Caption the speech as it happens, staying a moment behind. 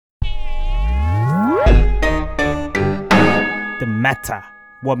matter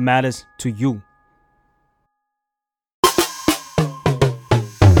what matters to you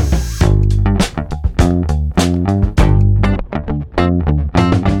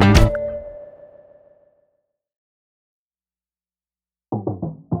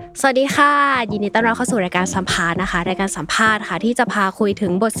สวัสดีค่ะยินดีต้อนรับเข้าสู่รายการสัมภาษณ์นะคะรายการสัมภาษณ์ค่ะที่จะพาคุยถึ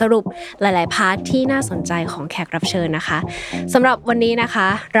งบทสรุปหลายๆพาร์ทที่น่าสนใจของแขกรับเชิญนะคะสำหรับวันนี้นะคะ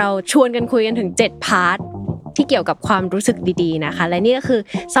เราชวนกันคุยกันถึง7พาร์ทที่เกี่ยวกับความรู้สึกดีๆนะคะและนี่ก็คือ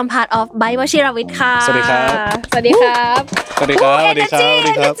สัมภาษณ์ of ไบร์ท วชิรวิทย์ค่ะสวัสดีครับสวัสดีครับสวัสดีครับสวัสดีครับสวัส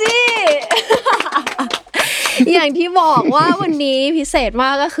ดีครับอย่างที่บอกว่าวันนี้พิเศษมา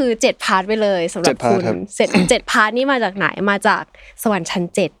กก็คือ7พาร์ทไปเลยสำหรับคุณ7พาร์ทนี่มาจากไหนมาจากสวรรค์ชั้น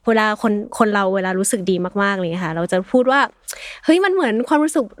7เวลาคนเราเวลารู้สึกดีมากๆเลยค่ะเราจะพูดว่าเฮ้ยมันเหมือนความ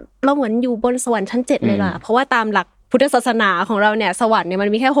รู้สึกเราเหมือนอยู่บนสวรรค์ชั้น7เลยล่ะเพราะว่าตามหลักพุทธศาสนาของเราเนี่ยสวรรค์เนี่ยมัน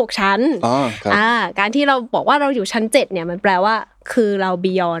มีแค่6ชั้นการที่เราบอกว่าเราอยู่ชั้น7เนี่ยมันแปลว่าคือเรา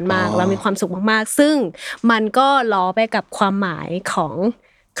บียอนมากเรามีความสุขมากๆซึ่งมันก็ล้อไปกับความหมายของ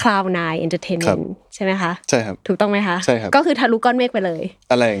Cloud9 Entertainment ใช่ไหมคะใช่ครับถูกต้องไหมคะใช่ครับก็คือทะลุก้อนเมฆไปเลย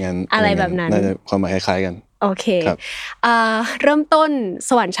อะไรอย่างนั้นอะไรแบบนั้นน่าจะความหมายคล้ายๆกันโอเคเริ่มต้น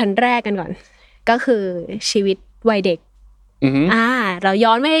สวรรค์ชั้นแรกกันก่อนก็คือชีวิตวัยเด็กเรา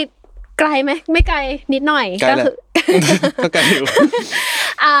ย้อนไม่ไกลไหมไม่ไกลนิดหน่อยก็คือก็ไกลอยู่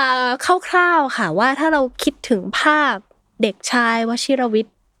คร่าวๆค่ะว่าถ้าเราคิดถึงภาพเด็กชายวชิรวิท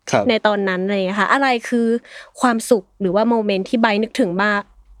ย์ในตอนนั้นอะไรอย่างเงี้ยค่ะอะไรคือความสุขหรือว่าโมเมนต์ที่ใบนึกถึง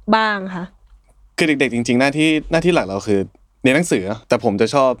บ้างคะคือเด็กๆจริงๆหน้าที่หลักเราคือเรียนหนังสือแต่ผมจะ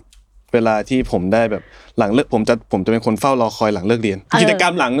ชอบเวลาที่ผมได้แบบหลังเลิกผมจะเป็นคนเฝ้ารอคอยหลังเลิกเรียนกิจกรร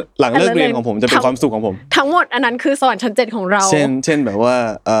มหลังเลิกเรียนของผมจะเป็นความสุขของผมทั้งหมดอันนั้นคือสวรรค์ชั้น7ของเราเช่นแบบว่า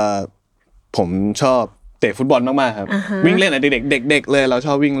ผมชอบเตะฟุตบอลมากๆครับวิ่งเล่นเด็กๆเลยเราช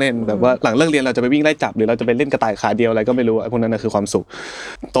อบวิ่งเล่นแบบว่าหลังเลิกเรียนเราจะไปวิ่งไล่จับหรือเราจะไปเล่นกระต่ายขาเดียวอะไรก็ไม่รู้พวกนั้นคือความสุข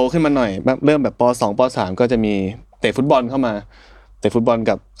โตขึ้นมาหน่อยเริ่มแบบป.2 ป.3 ก็จะมีเตะฟุตบอลเข้ามาเตะฟุตบอล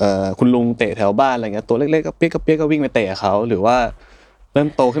กับคุณลุงเตะแถวบ้านอะไรเงี้ยตัวเล็กๆก็เปี๊ยกก็วิ่งไปเตะเขาหรือว่าเริ่ม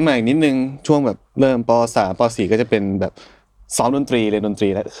โตขึ้นมาอีกนิดนึงช่วงแบบเริ่มป.3 ป.4 ก็จะเป็นแบบซ้อมดนตรีเรียนดนตรี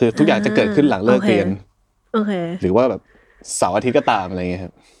แล้วคือทุกอย่างจะเกิดขึ้นหลังเลิกเรียนโอเคหรือว่าแบบเสาร์อาทิตย์ก็ตามอะไรเงี้ยค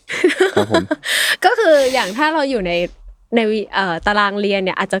รับครับผมก็คืออย่างถ้าเราอยู่ในตารางเรียนเ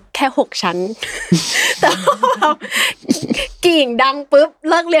นี่ยอาจจะแค่6ชั้นแต่เรากิ่งดังปุ๊บ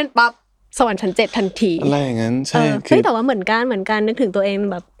เลิกเรียนปั๊บสวรรค์ชั้น7ทันทีอะไรอย่างนั้นใช่คือแต่ว่าเหมือนกันนึกถึงตัวเอง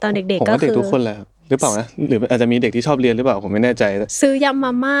แบบตอนเด็กๆก็คือผมว่าเด็กทุกคนแหละหรือเปล่านะหรืออาจจะมีเด็กที่ชอบเรียนหรือเปล่าผมไม่แน่ใจซื้อยำม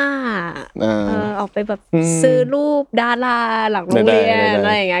าม่าออกไปแบบซื้อรูปดาราหลังโรงเรียนอะ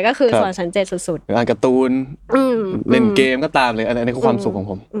ไรอย่างเงี้ยก็คือสวรรค์ชั้น7สุดๆอ่านการ์ตูนเล่นเกมก็ตามเลยอันนี้คือความสุขของ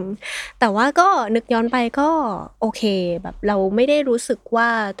ผมแต่ว่าก็นึกย้อนไปก็โอเคแบบเราไม่ได้รู้สึกว่า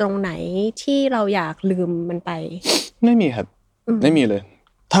ตรงไหนที่เราอยากลืมมันไปไม่มีครับไม่มีเลย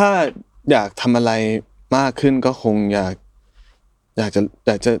ถ้าอยากทำอะไรมากขึ้นก็คงอยาก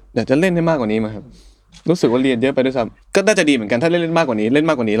จะเล่นให้มากกว่านี้มาครับรู้สึกว่าเรียนเยอะไปด้วยซ้ำก็น่าจะดีเหมือนกันถ้าเล่นมากกว่านี้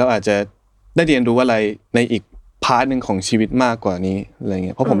เราอาจจะได้เรียนรู้อะไรในอีกพาร์ทนึงของชีวิตมากกว่านี้อะไรเ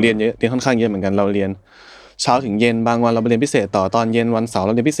งี้ยเพราะผมเรียนค่อนข้างเยอะเหมือนกันเราเรียนเช้าถึงเย็นบางวันเราไปเรียนพิเศษต่อตอนเย็นวันเสาร์เร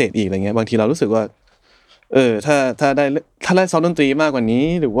าเรียนพิเศษอีกอะไรเงี้ยบางทีเรารู้สึกว่าถ้าได้ซ้อมดนตรีมากกว่านี้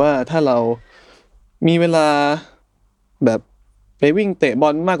หรือว่าถ้าเรามีเวลาแบบไปวิ่งเตะบ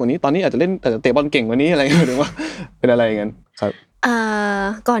อลมากกว่านี้ตอนนี้อาจจะเตะบอลเก่งกว่านี้อะไรหรือว่าเป็นอะไรอย่างนั้นครับ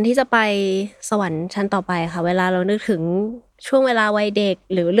ก่อนที่จะไปสวรรค์ชั้นต่อไปค่ะเวลาเรานึกถึงช่วงเวลาวัยเด็ก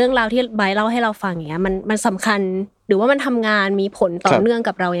หรือเรื่องราวที่ไบร์ทเล่าให้เราฟังอย่างเงี้ยมันสำคัญหรือว่ามันทำงานมีผลต่อเนื่อง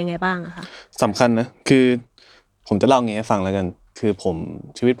กับเรายังไงบ้างอะคะสำคัญนะคือผมจะเล่าอย่างงี้ให้ฟังแล้วกันคือ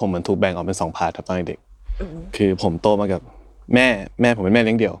ชีวิตผมเหมือนถูกแบ่งออกเป็น2พาร์ทครับตอนเด็กคือผมโตมากับแม่ผมเป็นแม่เ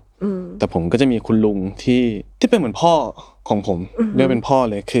ลี้ยงเดี่ยวแต่ผมก็จะมีคุณลุงที่เป็นเหมือนพ่อของผมเรียกเป็นพ่อ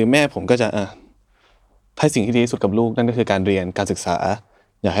เลยคือแม่ผมก็จะให้สิ่งที่ดีที่สุดกับลูกนั่นก็คือการเรียนการศึกษา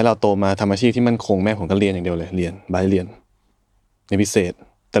อยากให้เราโตมาทำอาชีพที่มั่นคงแม่ผมก็เรียนอย่างเดียวเลยเรียนใบเรียนในพิเศษ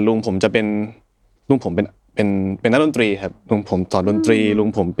แต่ลุงผมเป็นนักดนตรีครับลุงผมสอนดนตรีลุง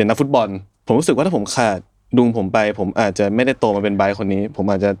ผมเป็นนักฟุตบอลผมรู้สึกว่าถ้าผมขาดลุงผมไปผมอาจจะไม่ได้โตมาเป็นใบคนนี้ผม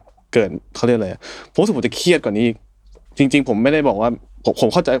อาจจะเกิดเขาเรียกอะไรผมรู้สึกผมจะเครียดกว่านี้จริงๆผมไม่ได้บอกว่าผม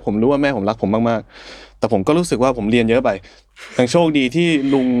เข้าใจผมรู้ว่าแม่ผมรักผมมากๆแต่ผมก็รู้สึกว่าผมเรียนเยอะไปยังโชคดีที่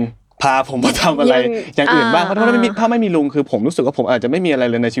ลุงพาผมมาทำอะไรอย่างอื่นบ้างเพราะถ้าไม่มีลุงคือผมรู้สึกว่าผมอาจจะไม่มีอะไร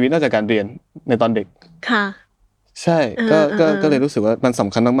เลยในชีวิตนอกจากการเรียนในตอนเด็กค่ะใช่ก็เลยรู้สึกว่ามันส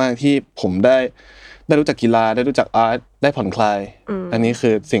ำคัญมากๆที่ผมได้รู้จักกีฬาได้รู้จักอาร์ตได้ผ่อนคลายอันนี้คื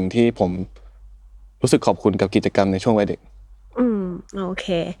อสิ่งที่ผมรู้สึกขอบคุณกับกิจกรรมในช่วงวัยเด็กโอเค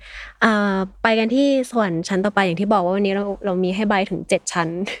ไปกันที่ส่วนชั้นต่อไปอย่างที่บอกว่าวันนี้เรามีให้ใบถึง7ชั้น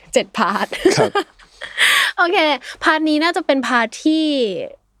7พาร์ทครับ โอเคพาร์ทนี้น่าจะเป็นพาร์ทที่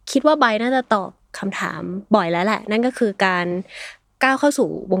คิดว่าไบร์ทน่าจะตอบคำถามบ่อยแล้วแหละนั่นก็คือการก้าวเข้าสู่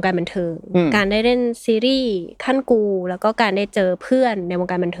วงการบันเทิงการได้เล่นซีรีส์ขั้นกูแล้วก็การได้เจอเพื่อนในวง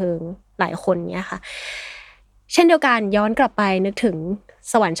การบันเทิงหลายคนเนี้ยค่ะเช่นเดียวกันย้อนกลับไปนึกถึง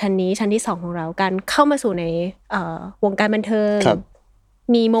สวรรค์ชั้นนี้ชั้นที่2ของเราการเข้ามาสู่ในวงการบันเทิง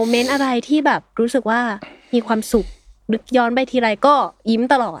มีโมเมนต์อะไรที่แบบรู้สึกว่ามีความสุขนึกย้อนไปทีไรก็ยิ้ม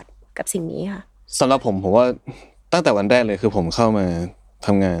ตลอดกับสิ่งนี้ค่ะสำหรับผมว่าตั้งแต่วันแรกเลยคือผมเข้ามาท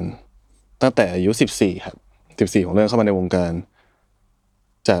ำงานตั้งแต่อายุ14ครับ14ผมเริ่มเข้ามาในวงการ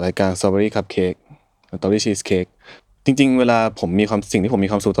จากรายการ Strawberry Cupcake Strawberry Cheesecake จริงๆเวลาผมมีความสิ่งที่ผมมี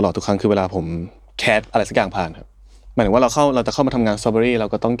ความสุขตลอดทุกครั้งคือเวลาผมแคสอะไรสักอย่างผ่านครับหมายถึงว่าเราจะเข้ามาทำงาน Strawberry เรา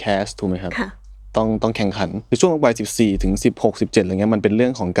ก็ต้องแคสถูกไหมครับต้องแข่งขันคือช่วงวัย14ถึง16 17อะไรเงี้ยมันเป็นเรื่อ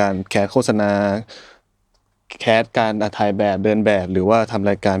งของการแคสโฆษณาแคสการถ่ายแบบเดินแบบหรือว่าทำ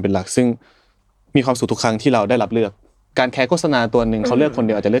รายการเป็นหลักซึ่งมีความสุขทุกครั้งที่เราได้รับเลือกการแคสโฆษณาตัวนึงเขาเลือกคนเ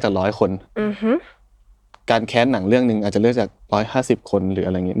ดียวอาจจะเลือกจาก100คนการแคสหนังเรื่องนึงอาจจะเลือกจาก150คนหรืออ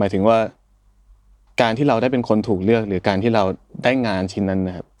ะไรเงี้ยหมายถึงว่าการที่เราได้เป็นคนถูกเลือกหรือการที่เราได้งานชิ้นนั้นน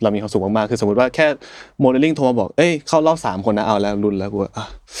ะครับเรามีความสุขมากๆคือสมมุติว่าแค่โมเดลลิ่งโทรมาบอกเอ้ยเข้ารอบ3คนนะเอาแล้วลุ้นแล้วกู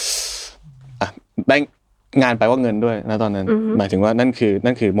ได้งานไปว่าเงินด้วยนะตอนนั้นหมายถึงว่านั่น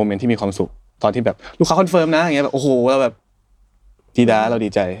คือโมเมนต์ที่มีความสุขตอนที่แบบลูกค้าคอนเฟิร์มนะอย่างเงี้ยแบบโอ้โหเราแบบดีดาเราดี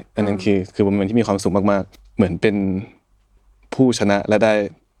ใจอันนั้นคือโมเมนต์ที่มีความสุขมากๆเหมือนเป็นผู้ชนะและ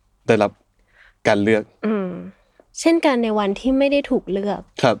ได้รับการเลือกเช่นกันในวันที่ไม่ได้ถูกเลือก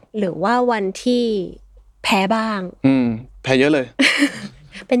หรือว่าวันที่แพ้บ้างแพ้เยอะเลย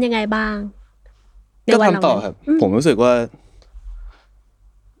เป็นยังไงบ้างก็ทำต่อครับผมรู้สึกว่า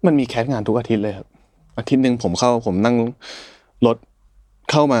มันมีแคสงานทุกอาทิตย์เลยครับอาทิตย์นึงผมนั่งรถ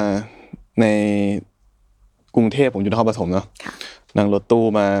เข้ามาในกรุงเทพผมอยู่นครปฐมเนาะนั่งรถตู้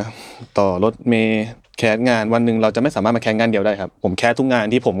มาต่อรถเมล์แคสงานวันนึงเราจะไม่สามารถมาแคสงานเดียวได้ครับผมแคสทุกงาน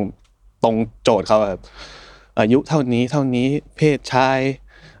ที่ผมตรงโจทย์เขาครับอายุเท่านี้เพศชาย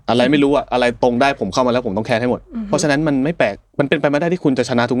อะไรไม่รู้อะอะไรตรงได้ผมเข้ามาแล้วผมต้องแคสให้หมดเพราะฉะนั้นมันไม่แปลกมันเป็นไปไม่ได้ที่คุณจะ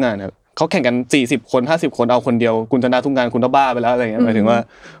ชนะทุกงานครับเขาแข่งกัน40คน50คนเอาคนเดียวคุณชนะทุกงานคุณก็บ้าไปแล้วอะไรเงี้ยหมายถึงว่า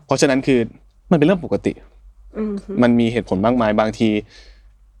เพราะฉะนั้นคือมันเป็นเรื่องปกติมันมีเหตุผลมากมายบางที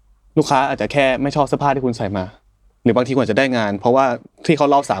ลูกค้าอาจจะแค่ไม่ชอบเสื้อผ้าที่คุณใส่มาหรือบางทีคุณอาจจะได้งานเพราะว่าที่เขา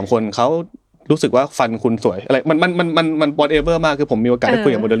รอบ3คนเขารู้สึกว่าฟันคุณสวยอะไรมัน whatever มากคือผมมีโอกาสได้คุ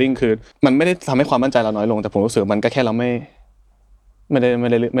ยกับโมเดลลิ่งคือมันไม่ได้ทำให้ความมั่นใจเราน้อยลงแต่ผมรู้สึกมันก็แค่เราไม่ไ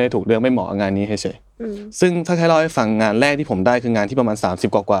ด้ถูกเลือกไม่เหมาะกับงานนี้เฉยๆซึ่งถ้าแค่เล่าให้ฟังงานแรกที่ผมได้คืองานที่ประมาณ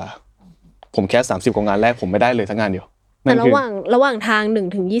30กว่าผมแค่30กว่างานแรกผมไม่ได้เลยสักงานเดียวแต่ระหว่างทาง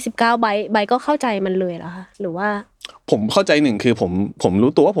1ถึง29ใบก็เข้าใจมันเลยเหรอคะหรือว่าผมเข้าใจ1คือผม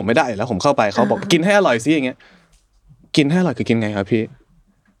รู้ตัวว่าผมไม่ได้แล้วผมเข้าไปเขาบอกกินให้อร่อยซิอย่างเงี้ยกินให้อร่อยคือกินไงครับพี่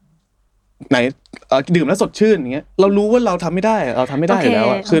ไหนดื่มแล้วสดชื่นอย่างเงี้ยเรารู้ว่าเราทำไม่ได้อยู่แล้ว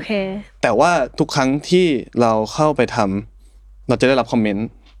อ่ะคือแต่ว่าทุกครั้งที่เราเข้าไปทำเราจะได้รับคอมเมนต์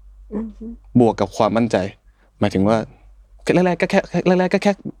บวกกับความมั่นใจหมายถึงว่าแรกๆก็แ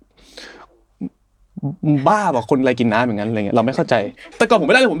ค่บ้าบอกคนอะไรกินน้ำอย่างนั้นอะไรเงี้ยเราไม่เข้าใจแต่ก่อนผมไ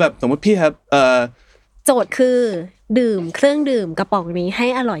ม่ได้เลยผมแบบสมมติพี่ครับโจทย์คือดื่มเครื่องดื่มกระป๋องนี้ให้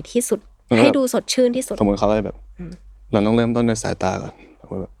อร่อยที่สุดให้ดูสดชื่นที่สุดสมมติเขาเลยแบบเราต้องเริ่มต้นด้วยสายตาก่อน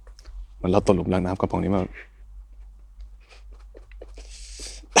แบบมันเราตกหลุมรักน้ำกระป๋องนี้มา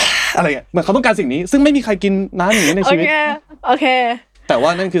อะไรเงี้ยเหมือนเขาต้องการสิ่งนี้ซึ่งไม่มีใครกินน้ำอย่างนี้ในชีวิตโอเคแต่ว่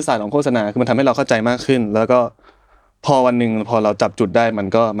านั่นคือศาสตร์ของโฆษณาคือมันทำให้เราเข้าใจมากขึ้นแล้วก็พอวันนึงพอเราจับจุดได้มัน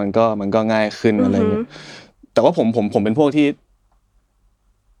ก็ง่ายขึ้นอะไรเงี้ยแต่ว่าผมเป็นพวกที่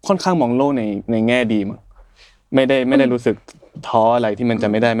ค่อนข้างมองโลกในแง่ดีมั้งไม่ได้รู้สึกท้ออะไรที่มันจะ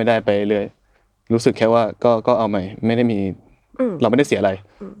ไม่ได้ไปเรื่อยรู้สึกแค่ว่าก็เอาใหม่ไม่ได้มีเราไม่ได้เสียอะไร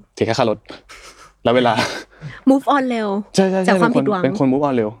เสียแค่ค่ารถแล้วเวลา move on เร็วจากความผิดหวังเป็นคน move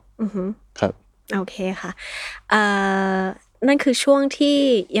on เร็วครับโอเคค่ะนั่นคือช่วงที่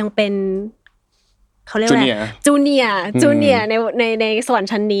ยังเป็นเขาเรียกว่าจูเนียร์ในสวรรค์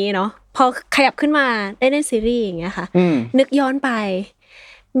ชั้นนี้เนาะพอขยับขึ้นมาได้เล่นซีรีส์อย่างเงี้ยค่ะนึกย้อนไป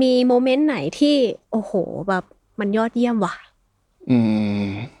มีโมเมนต์ไหนที่โอ้โหแบบมันยอดเยี่ยมว่ะ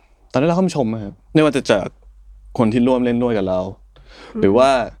ตอนนั้นเราเข้ามาชมครับไม่ว่าจะจากคนที่ร่วมเล่นด้วยกับเราหรือว่า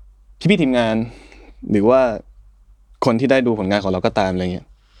พี่ทีมงานหรือว่าคนที่ได้ดูผลงานของเราก็ตามอะไรเงี้ย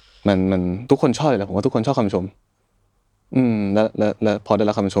มันทุกคนชอบเลยผมว่าทุกคนชอบคำชมแล้วพอได้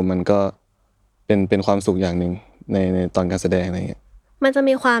รับคำชมมันก็เป็นความสุขอย่างนึงในตอนการแสดงอะไรเงี้ยมันจะ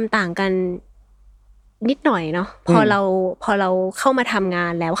มีความต่างกันนิดหน่อยเนาะพอเราเข้ามาทำงา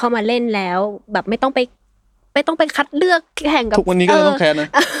นแล้วเข้ามาเล่นแล้วแบบไม่ต้องไปคัดเลือกแข่งกับทุกวันนี้ก็ต้องแข่งนะ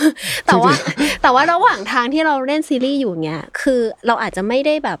แต่ว่าระหว่างทางที่เราเล่นซีรีส์อยู่เงี้ยคือเราอาจจะไม่ไ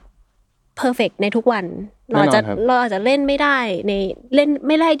ด้แบบ perfect ในทุกวันเราอาจจะเล่นไม่ได้ในเล่นไ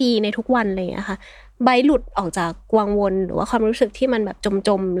ม่ได้ดีในทุกวันอะไรอย่างเงี้ยค่ะใบหลุดออกจากวังวนหรือว่าความรู้สึกที่มันแบบจ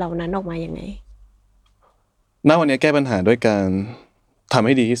มๆเหล่านั้นออกมายังไงณวันนี้แก้ปัญหาด้วยการทำใ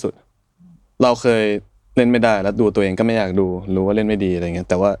ห้ดีที่สุดเราเคยเล่นไม่ได้แล้วดูตัวเองก็ไม่อยากดูรู้ว่าเล่นไม่ดีอะไรเงี้ย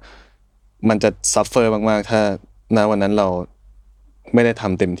แต่ว่ามันจะซัฟเฟอร์มากๆถ้าณวันนั้นเราไม่ได้ท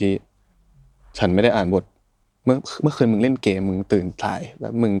ำเต็มที่ฉันไม่ได้อ่านบทเมื่อคืนมึงเล่นเกมมึงตื่นถ่ายแล้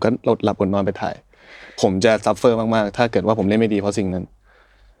วมึงก็หลับอดนอนไปถ่ายผมจะซัฟเฟอร์มากๆถ้าเกิดว่าผมเล่นไม่ดีเพราะสิ่งนั้น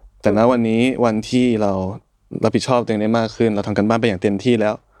แต่ณวันนี้วันที่เรารับผิดชอบตัวเองได้มากขึ้นเราทำกันบ้านไปอย่างเต็มที่แล้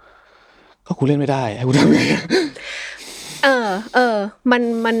วก็กูเล่นไม่ได้ให้กูทำไง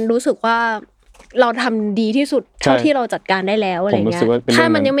มันรู้สึกว่าเราทำดีที่สุดเท่าที่เราจัดการได้แล้วอะไรเงี้ยถ้า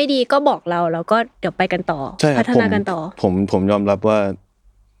มันยังไม่ดีก็บอกเราแล้วก็เดี๋ยวไปกันต่อพัฒนากันต่อผมยอมรับว่า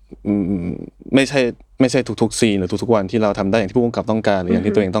ไม่ใช่ทุกๆซีนหรือทุกๆวันที่เราทำได้อย่างที่ผู้กำกับต้องการหรืออย่าง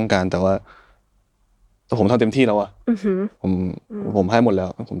ที่ตัวเองต้องการแต่ว่าผมทำเต็มที่แล้วอ่ะผมให้หมดแล้ว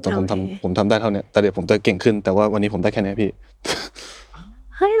ผมทำได้เท่านี้แต่เดี๋ยวผมจะเก่งขึ้นแต่ว่าวันนี้ผมได้แค่นี้พี่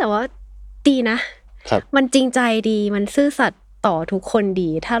เฮ้ยแต่ว่าดีนะมันจริงใจดีมันซื่อสัตย์ต่อทุกคนดี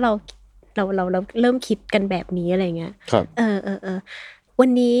ถ้าเราเริ่มคิดกันแบบนี้อะไรเงี้ยวัน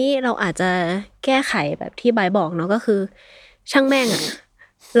นี้เราอาจจะแก้ไขแบบที่บายบอกเนาะก็คือช่างแม่งอ่ะ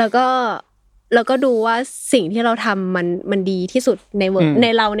แล้วก็ดูว่าสิ่งที่เราทำมันดีที่สุดในเวอร์ใ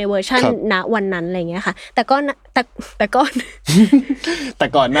นเวอร์ชันณวันนั้นอะไรเงี้ยค่ะแต่ก่อนแต่ก่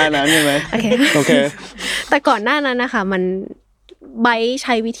อนหน้านั้นใช่ไหมโอเคแต่ก่อนหน้านั้นนะคะมันไบใ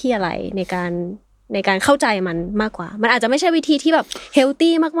ช้วิธีอะไรในการเข้าใจมันมากกว่ามันอาจจะไม่ใช่วิธีที่แบบเฮล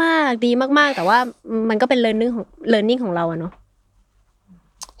ตี้มากๆดีมากๆแต่ว่ามันก็เป็นเลิร์นนิ่งของเราอะเนาะ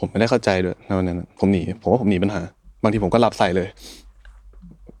ผมไม่ได้เข้าใจด้วยในวันนั้นผมว่าผมหนีปัญหาบางทีผมก็หลับใส่เลย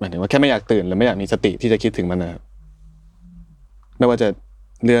หมายถึงว่าแค่ไม่อยากตื่นและไม่อยากมีสติที่จะคิดถึงมันนะครับไม่ว่าจะ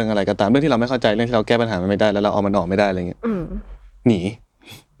เรื่องอะไรก็ตามเรื่องที่เราไม่เข้าใจเรื่องที่เราแก้ปัญหามันไม่ได้แล้วเราเอามันออกไม่ได้อะไรเงี้ยห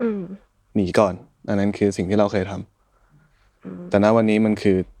นีก่อนอันนั้นคือสิ่งที่เราเคยทำแต่ณวันนี้มัน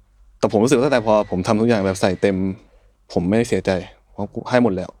คือแต่ผมรู้สึกว่าตั้งแต่พอผมทำทุกอย่างแบบใส่เต็มผมไม่ได้เสียใจเพราะให้หม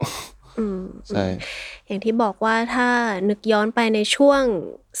ดแล้วใช่อย่างที่บอกว่าถ้านึกย้อนไปในช่วง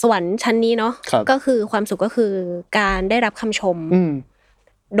สวรรค์ชั้นนี้เนาะก็คือความสุขก็คือการได้รับคำชม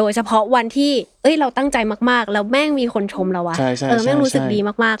โดยเฉพาะวันที่เราตั้งใจมากๆแล้วแม่งมีคนชมเราอะแม่งรู้สึกดี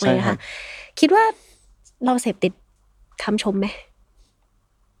มากๆเลยค่ะคิดว่าเราเสพติดคำชมไหม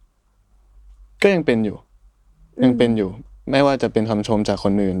ก็ยังเป็นอยู่ไม่ว่าจะเป็นคำชมจากค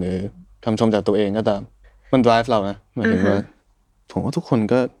นอื่นหรือคำชมจากตัวเองก็ตามมัน drive เรานะหมายถึงว่าผมว่าทุกคน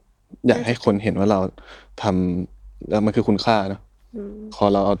ก็อยากให้คนเห็นว่าเราทำแล้วมันคือคุณค่าเนาะพอ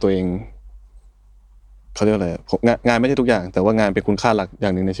เราเอาตัวเองเขาเรียกอะไรงานไม่ใช่ทุกอย่างแต่ว่างานเป็นคุณค่าหลักอย่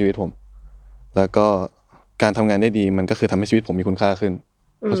างหนึ่งในชีวิตผมแล้วก็การทำงานได้ดีมันก็คือทำให้ชีวิตผมมีคุณค่าขึ้น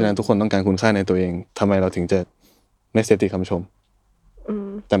เพราะฉะนั้นทุกคนต้องการคุณค่าในตัวเองทำไมเราถึงจะไม่เสพติดคำชม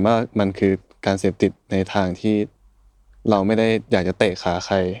แต่ว่ามันคือการเสพติดในทางที่เราไม่ได้อยากจะเตะขาใ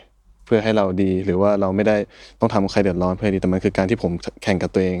ครเพื่อให้เราดีหรือว่าเราไม่ได้ต้องทำใครเดือดร้อนเพื่อดีแต่มันคือการที่ผมแข่งกับ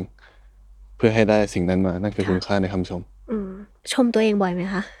ตัวเองเพื่อให้ได้สิ่งนั้นมานั่นคือคุณค่าในคำชมชมตัวเองบ่อยไหม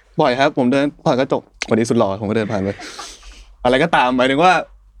คะบ่อยครับผมเดินผ่านกระจกวันนี้สุดหล่อผมก็เดินผ่านไปอะไรก็ตามหมายถึงว่า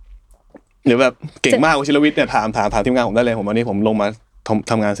หรือแบบเก่งมากวชิรวิทย์เนี่ยถามทีมงานผมได้เลยผมวันนี้ผมลงมา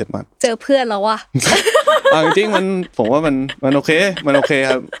ทำงานเสร็จมาเจอเพื่อนแล้วว่ะจริงๆมันผมว่ามันโอเค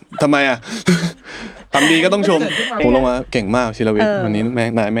ครับทำไมอ่ะทำดีก็ต้องชมผมลงมาเก่งมากชิรวิทย์วันนี้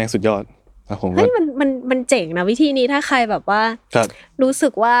แม่งสุดยอดผมว่ามันเจ๋งนะวิธีนี้ถ้าใครแบบว่ารู้สึ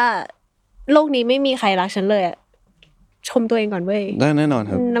กว่าโลกนี้ไม่มีใครรักฉันเลยชมตัวเองก่อนเว้ยได้แน่นอน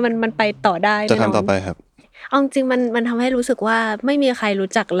ครับมันไปต่อได้จะทำต่อไปครับเอาจริงมันทำให้รู้สึกว่าไม่มีใครรู้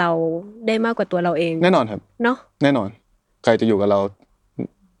จักเราได้มากกว่าตัวเราเองแน่นอนครับเนาะแน่นอนใครจะอยู่กับเรา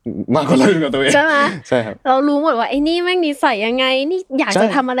มากกว่าเราอยู่กับตัวเองใช่ไหมใช่ครับเรารู้หมดว่าไอ้นี่แม่งนิสัยยังไงนี่อยากจะ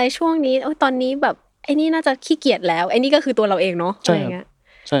ทำอะไรช่วงนี้ตอนนี้แบบไอ้นี่น่าจะขี้เกียจแล้วไอ้นี่ก็คือตัวเราเองเนาะอะไรเงี้ย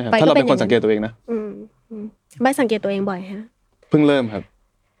ใช่ครับถ้าเราเป็นคนสังเกตตัวเองนะไม่สังเกตตัวเองบ่อยฮะเพิ่งเริ่มครับ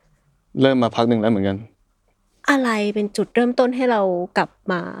เริ่มมาพักนึงแล้วเหมือนกันอะไรเป็นจุดเริ่มต้นให้เรากลับ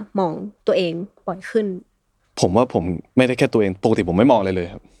มามองตัวเองบ่อยขึ้นผมว่าผมไม่ได้แค่ตัวเองปกติผมไม่มองเลย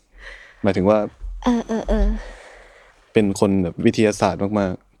ครับหมายถึงว่าเป็นคนแบบวิทยาศาสตร์มา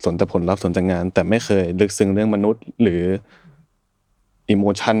กๆสนแต่ผลลัพธ์สนแต่งานแต่ไม่เคยลึกซึ้งเรื่องมนุษย์หรืออิโม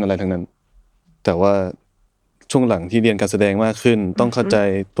ชันอะไรทั้งนั้นแต่ว่าช่วงหลังที่เรียนการแสดงมากขึ้นต้องเข้าใจ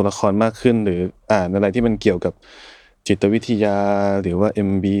ตัวละครมากขึ้นหรืออ่านอะไรที่มันเกี่ยวกับจิตวิทยาหรือว่า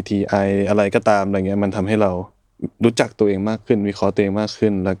MBTI อะไรก็ตามอะไรเงี้ยมันทำให้เรารู้จักตัวเองมากขึ้นวิเคราะห์ตัวเองมากขึ้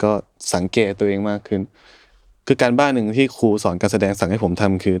นแล้วก็สังเกตตัวเองมากขึ้นคือการบ้านหนึ่งที่ครูสอนการแสดงสั่งให้ผมท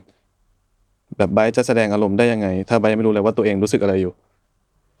ำคือแบบไบร์ทจะแสดงอารมณ์ได้ยังไงถ้าไบร์ทไม่รู้เลยว่าตัวเองรู้สึกอะไรอยู่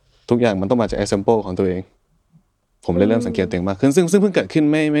ทุกอย่างมันต้องมาจาก example ของตัวเองผมเลยเริ่มสังเกตตัวเองมากขึ้นซึ่งเพิ่งเกิดขึ้น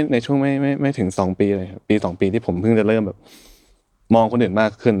ไม่ในช่วงไม่ถึง2ปีเลยครับปี2ปีที่ผมเพิ่งจะเริ่มแบบมองคนอื่นมา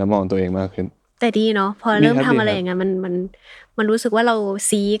กขึ้นแล้วมองตัวเองมากขึ้นแต่ดีเนาะพอเริ่มทำอะไรอย่างเงี้ยมันรู้สึกว่าเรา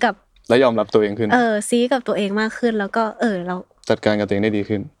ซีกับและยอมรับตัวเองขึ้นซีกับตัวเองมากขึ้นแล้วก็เราจัดการกับตัวเองได้ดี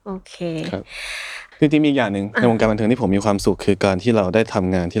ขึ้นโอเคครับจริงๆมีอีกอย่างนึงในวงการบันเทิงที่ผมมีความสุขคือการที่เราได้ท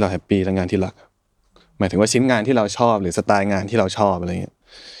ำงานที่เราแฮปปี้และงานที่รักหมายถึงว่าชิ้นงานที่เราชอบหรือสไตล์งานที่เราชอบอะไรเงี้ย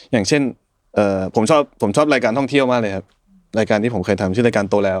อย่างเช่นผมชอบรายการท่องเที่ยวมากเลยครับรายการที่ผมเคยทำชื่อรายการ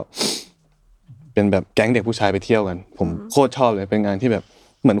โตแล้วเป็นแบบแก๊งเด็กผู้ชายไปเที่ยวกันผมโคตรชอบเลยเป็นงานที่แบบ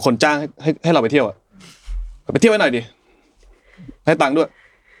เหมือนคนจ้างให้เราไปเที่ยวอ่ะไปเที่ยวให้หน่อยดิให้ตังค์ด้วย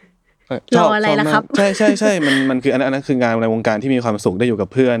รออะไรล่ะครับใช่มันคืออันนั้นคืองานในวงการที่มีความสุขได้อยู่กับ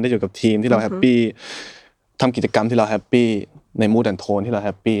เพื่อนได้อยู่กับทีมที่เราแฮปปี้ทำกิจกรรมที่เราแฮปปี้ในมูดแอนด์โทนที่เราแฮ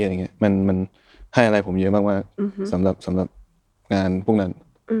ปปี้อะไรเงี้ยมันให้อะไรผมเยอะมากๆสำหรับงานพวกนั้น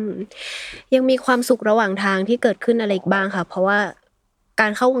ยังมีความสุขระหว่างทางที่เกิดขึ้นอะไรอีกบ้างค่ะเพราะว่ากา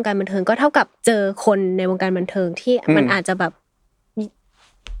รเข้าวงการบันเทิงก็เท่ากับเจอคนในวงการบันเทิงที่มันอาจจะแบบ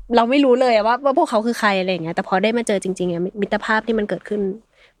เราไม่รู้เลยว่าพวกเขาคือใครอะไรอย่างเงี้ยแต่พอได้มาเจอจริงๆเนี่ยมิตรภาพที่มันเกิดขึ้น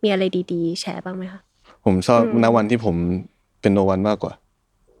มีอะไรดีๆแชร์บ้างไหมคะผมชอบณวันที่ผมเป็นโนวันมากกว่า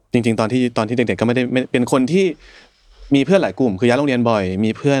จริงๆตอนที่เด็กๆก็ไม่ได้เป็นคนที่มีเพื่อนหลายกลุ่มคือย้ายโรงเรียนบ่อยมี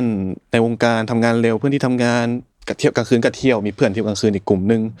เพื่อนในวงการทำงานเร็วเพื่อนที่ทำงานกับเที่ยวกลางคืนก็เที่ยวมีเพื่อนเที่ยวกลางคืนอีกกลุ่ม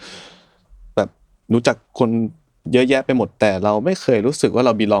นึงแบบรู้จักคนเยอะแยะไปหมดแต่เราไม่เคยรู้สึกว่าเร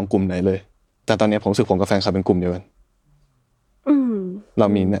าบีลองกลุ่มไหนเลยแต่ตอนนี้ผมรู้สึกผมกับแฟนคลับเป็นกลุ่มเดียวกันเรา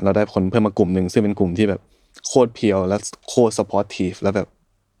มีเนี่ยเราได้คนเพิ่มมากลุ่มนึงซึ่งเป็นกลุ่มที่แบบโคตรเพียวและโคตรซัพพอร์ตทีฟแล้วแบบ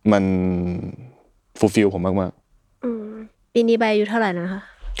มันฟูลฟิลผมมากๆปีนี้ใบอายุเท่าไหร่นะคะ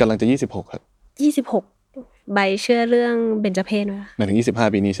กำลังจะ26ครับ26ใบเชื่อเรื่องเบญจเพสมั้ยคะหมายถึง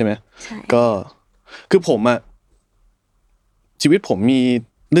25ปีนี้ใช่มั้ยใช่ก็คือผมอะชีวิตผมมี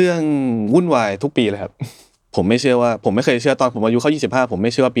เรื่องวุ่นวายทุกปีเลยครับผมไม่เชื่อว่าผมไม่เคยเชื่อตอนผมอายุเข้า25ผมไ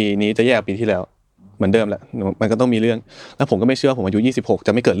ม่เชื่อว่าปีนี้จะแย่กว่าปีที่แล้วเหมือนเดิมแหละมันก็ต้องมีเรื่องแล้วผมก็ไม่เชื่อผมอายุ26จ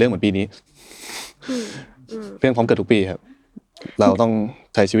ะไม่เกิดเรื่องเหมือนปีนี้เรื่องพร้อมเกิดทุกปีครับเราต้อง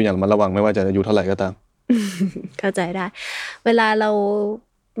ใช้ชีวิตอย่างระมัดระวังไม่ว่าจะอายุเท่าไหร่ก็ตามเข้าใจได้เวลาเรา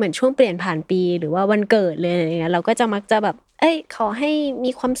เหมือนช่วงเปลี่ยนผ่านปีหรือว่าวันเกิดเลยอะไรเงี้ยเราก็จะมักจะแบบขอให้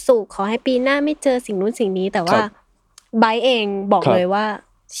มีความสุขขอให้ปีหน้าไม่เจอสิ่งนู้นสิ่งนี้แต่ว่าไบเองบอกเลยว่า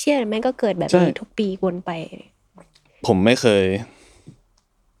เชื่อแม่งก็เกิดแบบนี้ทุกปีวนไปผมไม่เคย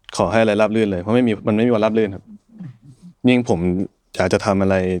ขอให้อะไรราบรื่นเลยเพราะมันไม่มีวันราบรื่นครับยิ่งผมอยากจะทำอะ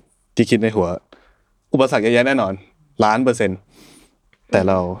ไรที่คิดในหัวอุปสรรคเยอะแยะแน่นอน1,000,000%แ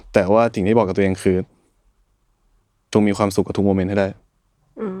ต่ว่าสิ่งที่บอกกับตัวเองคือจงมีความสุขกับทุกโมเมนต์ให้ได้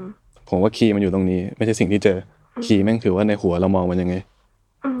ผมว่าคีย์มันอยู่ตรงนี้ไม่ใช่สิ่งที่เจอคีย์แม่งคือว่าในหัวเรามองมันยังไง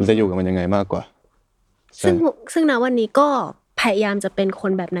เราจะอยู่กับมันยังไงมากกว่าซึ่งณวันนี้ก็พยายามจะเป็นค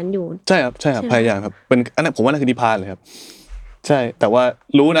นแบบนั้นอยู่ใช่ครับพยายามครับเป็นอันนั้นผมว่านั่นคือนิพพานเลยครับใช่แต่ว่า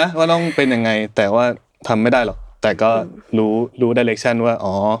รู้นะว่าต้องเป็นยังไงแต่ว่าทำไม่ได้หรอกแต่ก็รู้ direction ว่า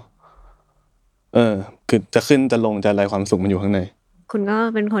คือจะขึ้นจะลงจะอะไรความสุขมันอยู่ข้างในคุณก็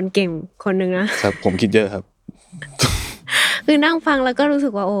เป็นคนเก่งคนนึงนะครับผมคิดเยอะครับคือนั่งฟังแล้วก็รู้สึ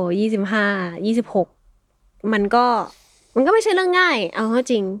กว่าโอ้25 26มันก็ไม่ใช่เรื่องง่ายเอาเข้า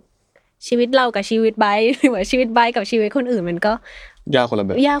จริงชีวิตเรากับชีวิตไบค์หรือว่าชีวิตไบค์กับชีวิตคนอื่นมันก็ยากคนละแบ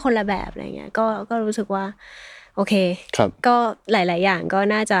บอะไรเงี้ยก็รู้สึกว่าโอเคครับก็หลายๆอย่างก็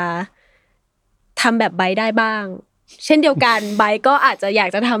น่าจะทำแบบไบค์ได้บ้างเช่นเดียวกันไบค์ก็อาจจะอยาก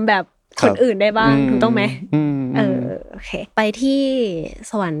จะทำแบบคนอื่นได้บ้างถูกต้องไหมโอเคไปที่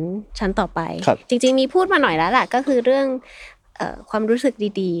สวรรค์ชั้นต่อไปจริงๆมีพูดมาหน่อยแล้วล่ะก็คือเรื่องความรู้สึก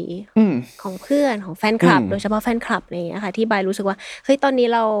ดีๆของเพื่อนของแฟนคลับโดยเฉพาะแฟนคลับอะไรอย่างเงี้ยค่ะที่บายรู้สึกว่าเฮ้ยตอนนี้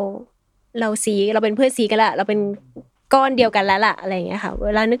เราเป็นเพื่อนซีกันละเราเป็นก้อนเดียวกันแล้วล่ะอะไรอย่างเงี้ยค่ะเว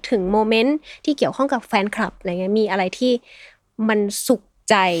ลานึกถึงโมเมนต์ที่เกี่ยวข้องกับแฟนคลับอะไรเงี้ยมีอะไรที่มันสุข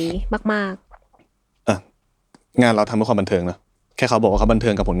ใจมากๆงานเราทำเพื่อความบันเทิงนะแค่เขาบอกว่าเขาบันเทิ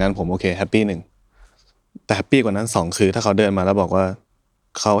งกับผลงานผมโอเคแฮปปี้1แต่แฮปปี้กว่านั้น2คือถ้าเขาเดินมาแล้วบอกว่า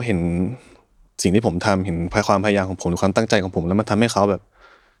เขาเห็นสิ่งที่ผมทำเห็นความพยายามของผมหรือความตั้งใจของผมแล้วมันทำให้เขาแบบ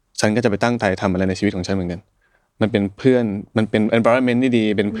ฉันก็จะไปตั้งใจทำอะไรในชีวิตของฉันเหมือนกันมันเป็นเพื่อนมันเป็น environment ที่ดี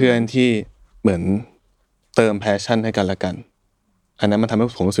เป็นเพื่อนที่เหมือนเติม passion ให้กันและกันอันนั้นมันทำให้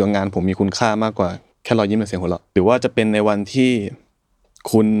ผมรู้สึกว่างานผมมีคุณค่ามากกว่าแค่รอยยิ้มและเสียงหัวเราะหรือว่าจะเป็นในวันที่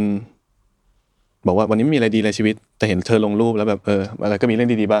คุณบอกว่าวันนี้ไม่มีอะไรดีในชีวิตแต่เห็นเธอลงรูปแล้วแบบอะไรก็มีเรื่อง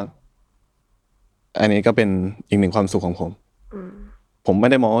ดีๆบ้างอันนี้ก็เป็นอีกหนึ่งความสุขของผมไม่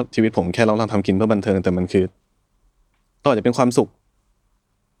ได้มองว่าชีวิตผมแค่ลองทำกินเพื่อบันเทิงแต่มันคือก็อาจจะเป็นความสุข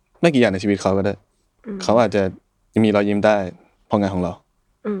ไม่กี่อย่างในชีวิตเขาก็ได้เขาอาจจะมีรอยยิ้มได้เพราะงานของเรา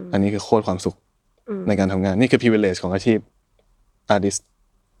อันนี้คือโคตรความสุขในการทำงานนี่คือ privilege ของอาชีพ artist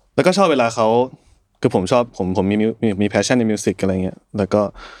แล้วก็ชอบเวลาเขาคือผมชอบผมมี passion ในมิวสิกอะไรเงี้ยแล้วก็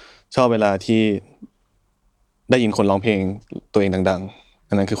ชอบเวลาที่ได้ยินคนร้องเพลงตัวเองดังๆ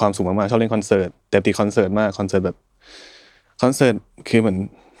อันนั้นคือความสุขมากๆชอบเล่นคอนเสิร์ตแต่ติดคอนเสิร์ตมากคอนเสิร์ตแบบคอนเสิร์ตคือเหมือน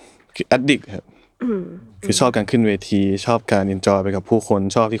คือ addict ครับคือชอบการขึ้นเวทีชอบการ enjoy ไปกับผู้คน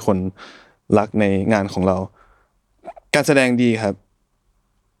ชอบที่คนรักในงานของเราการแสดงดีครับ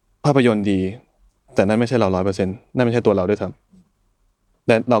ภาพยนตร์ดีแต่นั่นไม่ใช่เรา 100% นั่นไม่ใช่ตัวเราด้วยซ้ำแ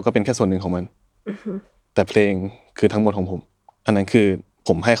ละเราก็เป็นแค่ส่วนหนึ่งของมันแต่เพลงคือทั้งหมดของผมอันนั้นคือผ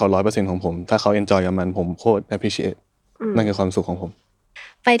มให้เขา 100% ของผมถ้าเขา enjoy กับมันผมโคตร appreciate นั่นคือความสุขของผม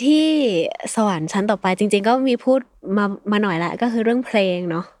ไปที่สวรรค์ชั้นต่อไปจริงๆก็มีพูดมาหน่อยละก็คือเรื่องเพลง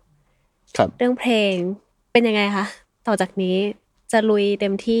เนาะครับเรื่องเพลงเป็นยังไงคะต่อจากนี้จะลุยเต็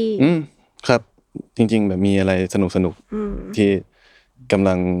มที่ครับจริงๆแบบมีอะไรสนุกๆที่กำ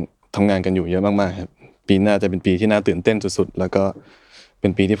ลังทำงานกันอยู่เยอะมากๆครับปีหน้าจะเป็นปีที่น่าตื่นเต้นสุดๆแล้วก็เป็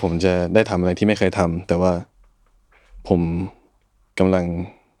นปีที่ผมจะได้ทำอะไรที่ไม่เคยทำแต่ว่าผมกำลัง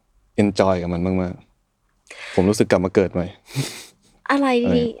enjoy กับมันมากๆผมรู้สึกกลับมาเกิดใหม่อะไร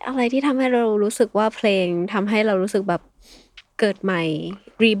ที่ทำให้เรารู้สึกว่าเพลงทำให้เรารู้สึกแบบเกิดใหม่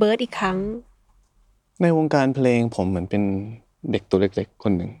รีเบิร์ธอีกครั้งในวงการเพลงผมเหมือนเป็นเด็กตัวเล็กๆค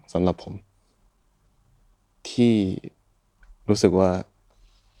นหนึ่งสำหรับผมที่รู้สึกว่า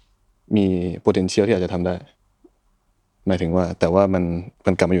มี potential ที่อาจจะทำได้หมายถึงว่าแต่ว่ามั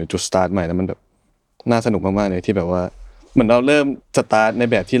นกลับมาอยู่จุด start ใหม่แล้วมันแบบน่าสนุกมากๆเลยที่แบบว่าเหมือนเราเริ่มสตาร์ทใน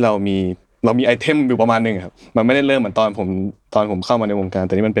แบบที่เรามีไอเทมอยู่ประมาณนึงครับมันไม่ได้เริ่มเหมือนตอนผมเข้ามาในวงการแ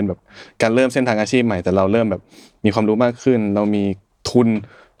ต่นี่มันเป็นแบบการเริ่มเส้นทางอาชีพใหม่แต่เราเริ่มแบบมีความรู้มากขึ้นเรามีทุน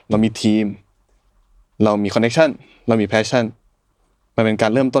เรามีทีมเรามีคอนเนคชั่นเรามีแพชชั่นมันเป็นกา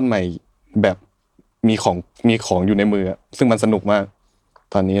รเริ่มต้นใหม่แบบมีของอยู่ในมือซึ่งมันสนุกมาก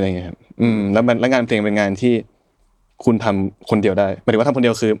ตอนนี้อะไรเงี้ยครับแล้วงานเพลงเป็นงานที่คุณทำคนเดียวได้หมายถึงว่าทำคนเดี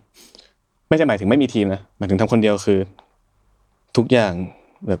ยวคือไม่ใช่หมายถึงไม่มีทีมนะหมายถึงทำคนเดียวคือทุกอย่าง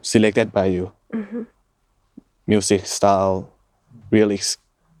แบบ selected by you music style lyrics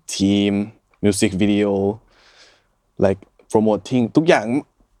team music video like promoting ทุกอย่าง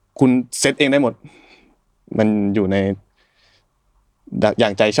คุณเซตเองได้หมดมันอยู่ในอย่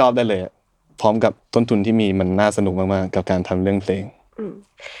างใจชอบได้เลยพร้อมกับต้นทุนที่มีมันน่าสนุกมากๆกับการทำเรื่องเพลง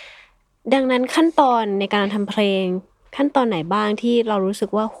ดังนั้นขั้นตอนในการทำเพลงขั้นตอนไหนบ้างที่เรารู้สึก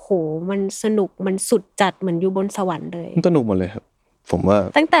ว่าโหมันสนุกมันสุดจัดเหมือนอยู่บนสวรรค์เลยสนุกหมดเลยครับผมว่า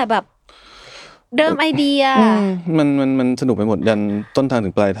ตั้งแต่แบบเริ่มไอเดียมันสนุกไปหมดยันต้นทางถึ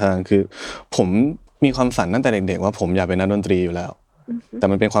งปลายทางคือผมมีความฝันตั้งแต่เด็กๆว่าผมอยากเป็นนักดนตรีอยู่แล้วแต่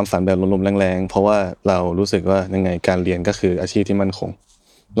มันเป็นความฝันแบบลมๆแรงๆเพราะว่าเรารู้สึกว่ายังไงการเรียนก็คืออาชีพที่มั่นคง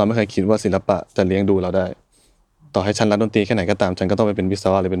เราไม่เคยคิดว่าศิลปะจะเลี้ยงดูเราได้ต่อให้ฉันรักดนตรีแค่ไหนก็ตามฉันก็ต้องไปเป็นวิศ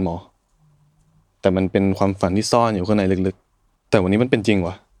วะหรือเป็นหมอแต่มันเป็นความฝันที่ซ่อนอยู่ข้างในลึกๆแต่วันนี้มันเป็นจริง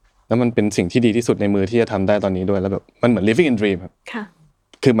ว่ะแล้วมันเป็นสิ่งที่ดีที่สุดในมือที่จะทำได้ตอนนี้ด้วยแล้วแบบมันเหมือน living in dream ครับค่ะ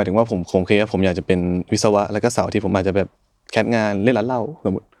คือหมายถึงว่าผมเคยว่าผมอยากจะเป็นวิศวะแล้วก็เสาร์ที่ผมอาจจะแบบแคสงานเล่นร้านเหล้าส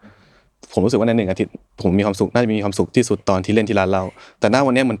มมติผมรู้สึกว่าใน1 อาทิตย์ผมมีความสุขน่าจะมีความสุขที่สุดตอนที่เล่นที่ร้านเหล้าแต่ณ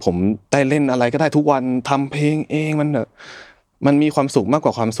วันนี้เหมือนผมได้เล่นอะไรก็ได้ทุกวันทำเพลงเองมันมีความสุขมากก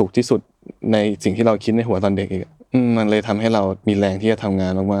ว่าความสุขที่สุดในสิ่งที่เราคิดในหัวตอนเด็กอีกมันเลยทำให้เรามีแรงที่จะทำงา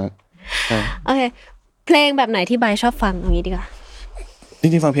นมากๆโอเคเพลงแบบไหนที่ใบชอบฟังอย่างนี้ดีกว่าจ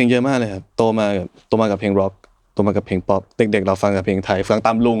ริงๆฟังเพลงเยอะมากเลยครับโตมากับเพลงร็อกโตมากับเพลงป๊อปเด็กๆเราฟังกับเพลงไทยฟังต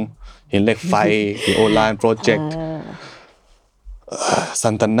ามลุงเห็นเหล็กไฟโอไลน์โปรเจกต์ซั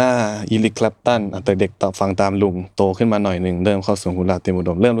นตาน่าอีริคแคลปตันแต่เด็กต่อฟังตามลุงโตขึ้นมาหน่อยนึงเริ่มเข้าสู่หุลาเต็มอุด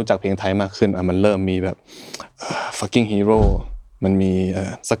มเริ่มรู้จักเพลงไทยมากขึ้นมันเริ่มมีแบบfucking hero มันมี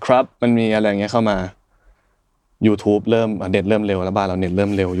สครับมันมีอะไรอย่างเงี้ยเข้ามา YouTube เริ่มเน็ตเริ่มเร็วแล้วบ้านเราเน็ตเริ่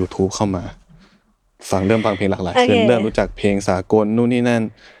มเร็ว YouTube เข้ามาเริ่มฟังเพลงหลากหลายขึ้นเริ่มรู้จักเพลงสากลนู่นนี่นั่น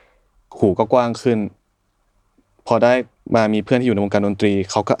หูก็กว้างขึ้นพอได้มามีเพื่อนที่อยู่ในวงการดนตรี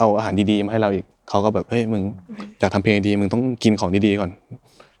เขาก็เอาอาหารดีๆมาให้เราอีกเขาก็แบบเฮ้ยมึงอยากทำเพลงดีมึงต้องกินของดีๆก่อน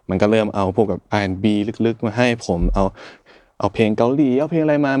มันก็เริ่มเอาพวกแบบ R&B ลึกๆมาให้ผมเอาเพลงเกาหลีเอาเพลงอะ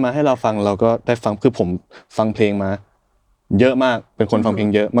ไรมาให้เราฟังเราก็ได้ฟังคือผมฟังเพลงมาเยอะมากเป็นคนฟังเพลง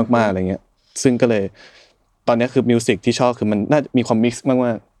เยอะมากๆอะไรเงี้ยซึ่งก็เลยตอนนี้คือมิวสิกที่ชอบคือมันน่าจะมีความมิกซ์มา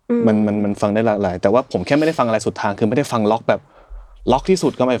กๆมันฟังได้หลากหลายแต่ว่าผมแค่ไม่ได้ฟังอะไรสุดทางคือไม่ได้ฟังล็อกแบบล็อกที่สุ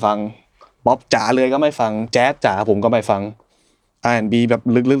ดก็ไม่ฟังป๊อปจ๋าเลยก็ไม่ฟังแจ๊สจ๋าผมก็ไม่ฟัง R&B แบบ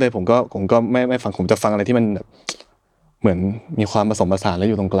ลึกๆเลยผมก็ไม่ฟังผมจะฟังอะไรที่มันแบบเหมือนมีความผสมผสานแล้ว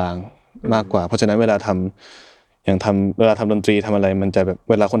อยู่ตรงกลางมากกว่าเพราะฉะนั้นเวลาทำดนตรีทำอะไรมันจะแบบ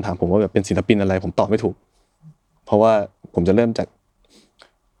เวลาคนถามผมว่าแบบเป็นศิลปินอะไรผมตอบไม่ถูกเพราะว่าผมจะเริ่มจาก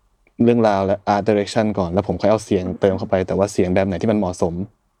เรื่องราวและ art direction ก่อนแล้วผมค่อยเอาเสียงเติมเข้าไปแต่ว่าเสียงแบบไหนที่มันเหมาะสม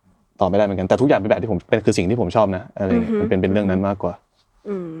ตอบไม่ได้เหมือนกันแต่ทุกอย่างเป็นแบบที่ผมเป็นคือสิ่งที่ผมชอบนะอะไรมันเป็นเรื่องนั้นมากกว่า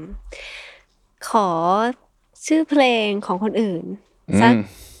ขอชื่อเพลงของคนอื่น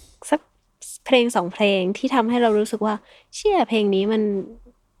สักเพลง2เพลงที่ทำให้เรารู้สึกว่าเชี่ยเพลงนี้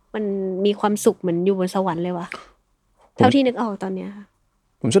มันมีความสุขเหมือนอยู่บนสวรรค์เลยว่ะเท่าที่นึกออกตอนเนี้ย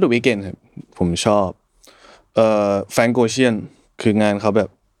ผมชอบ The Weeknd ครับผมชอบFrank Ocean คืองานเขาแบบ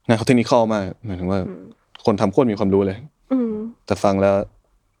งานเขาเทคนิคอลมากหมายถึงว่าคนทำโคตรมีความรู้เลยแต่ฟังแล้ว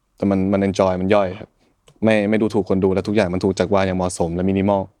แต่มัน enjoy มันย่อยครับไม่ดูถูกคนดูแล้วทุกอย่างมันถูกจัดวางอย่างเหมาะสมและมินิม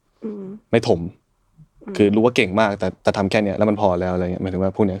อลไม่ถมคือรู้ว่าเก่งมากแต่ทำแค่เนี้ยแล้วมันพอแล้วอะไรเงี้ยหมายถึงว่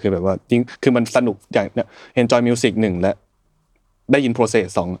าพวกเนี้ยคือแบบว่าจริงคือมันสนุกอย่างเนี้ย enjoy music 1และได้ยิน process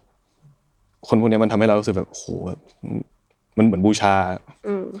 2คนพวกเนี้ยมันทำให้เรารู้สึกแบบโหมันเหมือนบูชา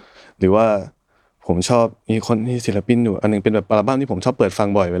หรือว่าผมชอบมีคนที่ศิลปินอยู่อันนึงเป็นแบบอัลบั้มที่ผมชอบเปิดฟัง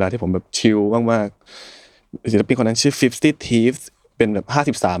บ่อยเวลาที่ผมแบบชิลมากๆศิลปินคนนั้นชื่อ50 Thieves เป็นแบบ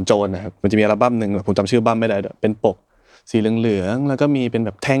53โจรนะครับมันจะมีอัลบั้มนึงผมจำชื่ออัลบั้มไม่ได้เป็นปกสีเหลืองๆแล้วก็มีเป็นแบ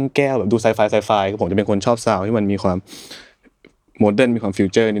บแท่งแก้วแบบดูไซไฟผมจะเป็นคนชอบซาวด์ที่มันมีความโมเดิร์นมีความฟิว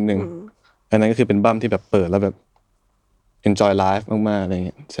เจอร์นิดนึงอันนั้นก็คือเป็นบั้มที่แบบเปิดแล้วแบบ enjoy life มากๆอะไรเ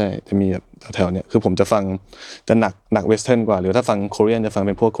งี้ยใช่จะมีแบบแถวๆเนี้ยคือผมจะฟังจะหนักเวสเทิร์นกว่าหรือถ้าฟังโคเรียนจะฟังเ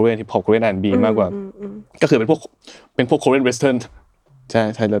ป็นพวกโคเรียนฮิปฮอปโคเรียน R&B มากกว่าก็คือเป็นพวกโคเรียนเวสเทิร์น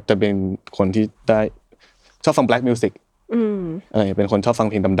ใช่แล้วจะเป็นคนที่ได้ชอบฟัง black music อะไรเป็นคนชอบฟัง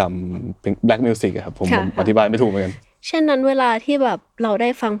เพลงดำๆเป็น black music ครับผมอธิบายไม่ถูกเหมือนกันเช่นนั้นเวลาที่แบบเราได้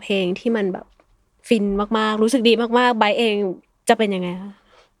ฟังเพลงที่มันแบบฟินมากๆรู้สึกดีมากๆไบเองจะเป็นยังไงคะ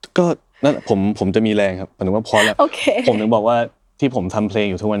ก็นั่นผมจะมีแรงครับหมายถึงว่าพอแล้วผมถึงบอกว่าที่ผมทำเพลง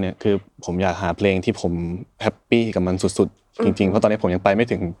อยู่ทุกวันเนี่ยคือผมอยากหาเพลงที่ผมแฮปปี้กับมันสุดๆจริงๆเพราะตอนนี้ผมยังไปไม่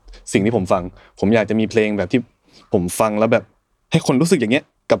ถึงสิ่งที่ผมฟังผมอยากจะมีเพลงแบบที่ผมฟังแล้วแบบให้คนรู้สึกอย่างเงี้ย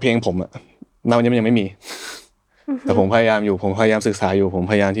กับเพลงผมอ่ะณวันนี้มันยังไม่มีแต่ผมพยายามอยู่ผมพยายามศึกษาอยู่ผม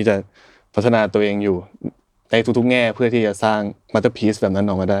พยายามที่จะพัฒนาตัวเองอยู่ในทุกๆแง่เพื่อที่จะสร้างมาสเตอร์พีซแบบนั้น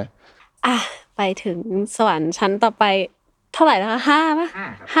ออกมาได้ไปถึงสวรรค์ชั้นต่อไปเท่าไหร่แล้วคะ5ป่ะ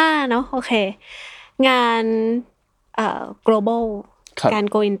5เนาะโอเคงานglobal การ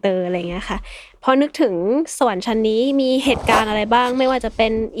go inter อะไรเงี้ยค่ะพอนึกถึงสวรรค์ชั้นนี้มีเหตุการณ์อะไรบ้างไม่ว่าจะเป็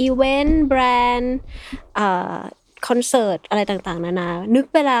นอีเวนต์แบรนด์คอนเสิร์ตอะไรต่างๆนานานึก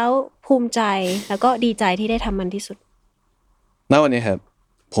ไปแล้วภูมิใจแล้วก็ดีใจที่ได้ทำมันที่สุดณวันนี้ครับ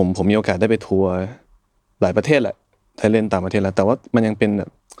ผมมีโอกาสได้ไปทัวร์หลายประเทศแหละไทยเล่นต่างประเทศแล้วแต่ว่ามันยังเป็นแบบ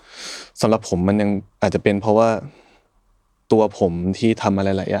สำหรับผมมันยังอาจจะเป็นเพราะว่าตัวผมที่ทำอะไร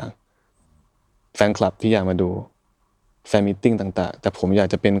หลายอย่างแฟนคลับที่อยากมาดูแฟนมีตติ้งต่างๆแต่ผมอยาก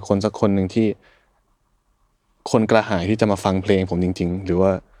จะเป็นคนสักคนนึงที่คนกระหายที่จะมาฟังเพลงผมจริงๆหรือว่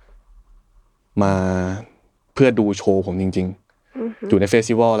ามาเพื่อดูโชว์ผมจริงๆอยู่ในเฟส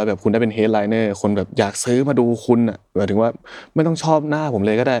ติวัลแล้วแบบคุณได้เป็นเฮดไลเนอร์คนแบบอยากซื้อมาดูคุณอ่ะหมายถึงว่าไม่ต้องชอบหน้าผมเ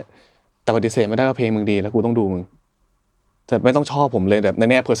ลยก็ได้แต่ปฏิเสธไม่ได้ว่าเพลงมึงดีแล้วกูต้องดูมึงแต่ไม่ต้องชอบผมเลยแบบใน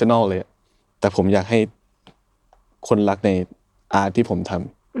แง่ personal เลยแต่ผมอยากให้คนรักในอาร์ตที่ผมท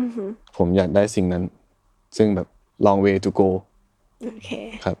ำผมอยากได้สิ่งนั้นซึ่งแบบ long way to go โอเค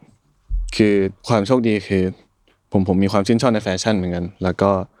ครับคือความโชคดีคือผมมีความชื่นชอบในแฟชั่นเหมือนกันแล้วก็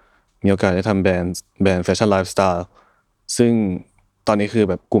มีโอกาสได้ทำแบรนด์แฟชั่นไลฟ์สไตล์ซึ่งตอนนี้คือ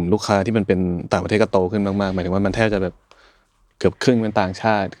แบบกลุ่มลูกค้าที่มันเป็นต่างประเทศก็โตขึ้นมากๆหมายถึงว่ามันแทบจะแบบเกือบครึ่งเป็นต่างช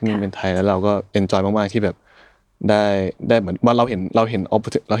าติครึ่งเป็นไทยแล้วเราก็เอนจอยมากๆที่แบบได้เหมือนว่าเราเ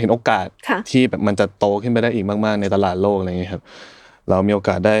ห็นโอกาสที่แบบมันจะโตขึ้นไปได้อีกมากๆในตลาดโลกอะไรอย่างเงี้ยครับเรามีโอก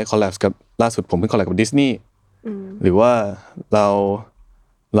าสได้คอลแลบกับล่าสุดผมเพิ่งคอลแลบกับดิสนีย์หรือว่าเรา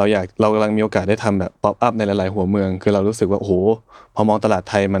กำลังมีโอกาสได้ทำแบบป๊อปอัพในหลายๆหัวเมืองคือเรารู้สึกว่าโอ้โหพอมองตลาด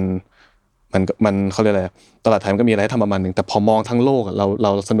ไทยมันเขาเรียกอะไรตลาดไทยมันก็มีอะไรให้ทำประมาณนึงแต่พอมองทั้งโลกเร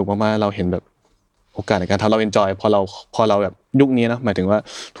าสนุกมากๆเราเห็นแบบโอกาสในการทำเราเอนจอยพอเราแบบยุคนี้นะหมายถึงว่า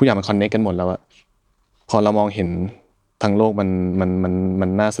ทุกอย่างมันคอนเนคกันหมดแล้วอะพอเรามองเห็นทั้งโลกมัน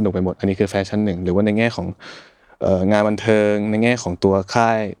น่าสนุกไปหมดอันนี้คือแฟชั่น1หรือว่าในแง่ของงานบันเทิงในแง่ของตัวค่า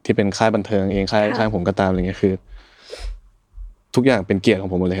ยที่เป็นค่ายบันเทิงเองค่ายผมก็ตามอะไรเงี้ยคือทุกอย่างเป็นเกียรติของ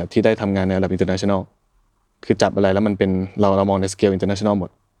ผมหมดเลยครับที่ได้ทำงานในระดับ international คือจับอะไรแล้วมันเป็นเรามองในสเกล international หมด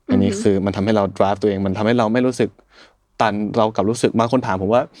อันนี้คือมันทำให้เรา drive ตัวเองมันทำให้เราไม่รู้สึกตันเรากลับรู้สึกมาคนถามผม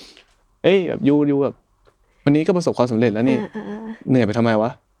ว่าเอ้ยแบบยูแบบวันนี้ก็ประสบความสำเร็จแล้วนี่เหนื่อยไปทำไมว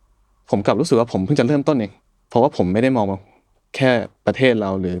ะผมกลับรู้สึกว่าผมเพิ่งจะเริ่มต้นเองเพราะว่าผมไม่ได้มองแค่ประเทศเรา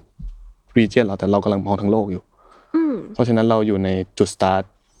หรือ region เราแต่เรากำลังมองทั้งโลกอยู่เพราะฉะนั้นเราอยู่ในจุด start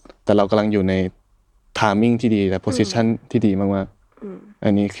แต่เรากำลังอยู่ใน timing ที่ดีและ position ที่ดีมากๆอั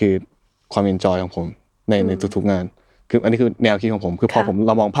นนี้คือความ enjoy ของผมในทุกๆงานคืออันนี้คือแนวคิดของผมคือพอเ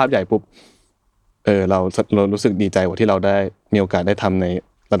รามองภาพใหญ่ปุ๊บเรารู้สึกดีใจกว่าที่เราได้มีโอกาสได้ทำใน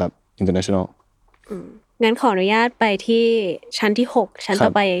ระดับ international งั้นขออนุญาตไปที่ชั้นที่6ชั้นต่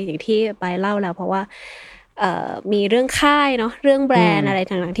อไปอย่างที่ไปเล่าแล้วเพราะว่า มีเรื่องค่ายเนาะเรื่องแบรนด์อะไร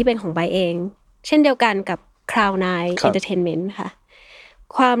ต่างๆที่เป็นของไบเองเช่นเดียวกันกับ Cloud9 Entertainment ค่ะ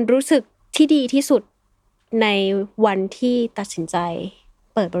ความรู้สึกที่ดีที่สุดในวันที่ตัดสินใจ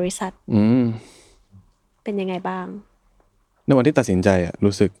เปิดบริษัทเป็นยังไงบ้างในวันที่ตัดสินใจอ่ะ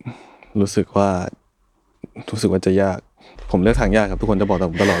รู้สึกว่าจะยากผมเลือกทางยากครับทุกคนจะบอก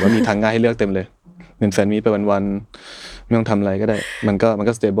ผมตลอดว่ามีทางง่ายให้เลือกเต็มเลยเป็นแฟนมีไปวันๆไม่ต้องทำอะไรก็ได้มัน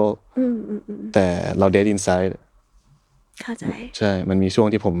ก็ stable แต่เรา dead inside เข้าใจใช่มันมีช่วง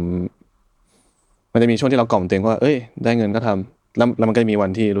ที่มันจะมีช่วงที่เรากล่อมตัวเองว่าเอ้ยได้เงินก็ทำแล้วมันก็มีวัน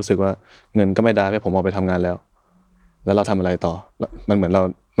ที่รู้สึกว่าเงินก็ไม่ได้เพราะผมออกไปทำงานแล้วเราทำอะไรต่อมันเหมือ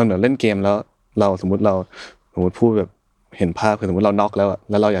นเล่นเกมแล้วเราสมมติพูดแบบเห็นภาพคือสมมติเราน็อกแล้วอ่ะ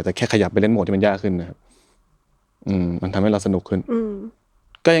แล้วเราอยากจะแค่ขยับไปเล่นโหมดที่มันยากขึ้นนะครับมันทำให้เราสนุกขึ้น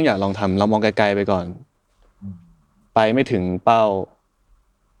ก็ยังอยากลองทำเรามองไกลๆไปก่อนไปไม่ถึงเป้า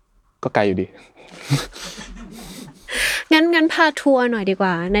ก็ไกลอยู่ดีงั้นพาทัวร์หน่อยดีก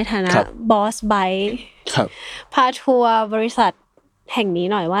ว่าในฐานะบอสไบค์พาทัวร์บริษัทแห่งนี้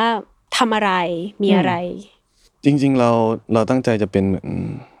หน่อยว่าทำอะไรมีอะไรจริงๆเราตั้งใจจะเป็นเหมือน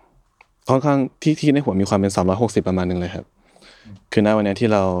ค่อนข้างที่ในหัวมีความเป็น360ประมาณนึงเลยครับคือณวันนี้ที่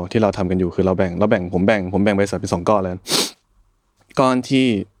เราทำกันอยู่คือเราแบ่งผมแบ่งบริษัทเป็น2ก้อนเลยก้อนที่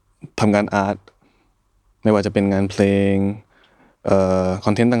ทำงานอาร์ตไม่ว่าจะเป็นงานเพลงค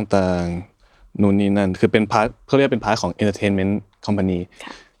อนเทนต์ต่างๆนู่นนี่นั่นคือเป็นพาร์ทเขาเรียกเป็นพาร์ทของ entertainment company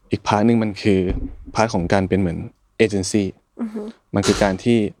อีกพาร์ทนึงมันคือพาร์ทของการเป็นเหมือนเอเจนซี่มันคือการ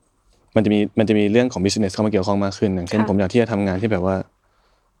ที่มันจะมีเรื่องของ business เข้ามาเกี่ยวข้องมากขึ้นอย่างเช่นผมอยากที่จะทำงานที่แบบว่า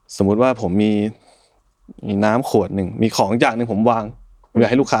สมมุติว่าผมมีน้ำขวดนึงมีของอย่างนึงผมวางอยาก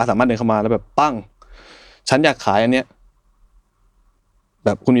ให้ลูกค้าสามารถเดินเข้ามาแล้วแบบปั้งฉันอยากขายอันเนี้ยแบ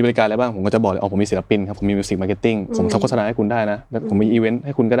บคุณมีบริการอะไรบ้างผมก็จะบอกเลยผมมีศิลปินครับผมมีมิวสิกมาร์เก็ตติ้งผมทำโฆษณาให้คุณได้นะแล้วผมมีอีเวนต์ใ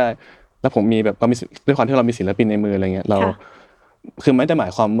ห้คุณก็ได้แล้วผมมีแบบเรามีด้วยความที่เรามีศิลปินในมืออะไรเงี้ยเราคือไม่ได้หมา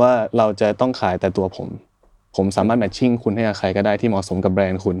ยความว่าเราจะต้องขายแต่ตัวผมสามารถแมทชิ่งคุณให้กับใครก็ได้ที่เหมาะสมกับแบร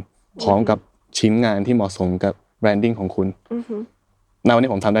นด์คุณพร้อมกับชิ้นงานที่เหมาะสมกับแบรนดิ้งของคุณณวันนี้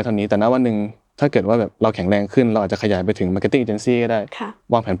ผมทำได้เท่านี้แต่ณวันนึงถ้าเกิดว่าแบบเราแข็งแรงขึ้นเราอาจจะขยายไปถึงมาร์เก็ตติ้งเอเจนซี่ก็ได้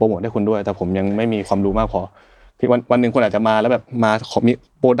วางแผนโปรโมทให้คุณด้วยแต่ผมยังไม่มีความรู้มากพอที่วันนึงคุณอาจจะมาแล้วแบบมาขอมี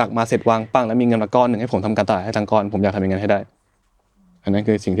โปรดักต์มาเสร็จวางปั้งแล้วมีเงินมาก้อนนึงให้ผมทำการตลาดให้ทางก้อนผมอยากทำอย่างนั้นให้ได้อันนั้น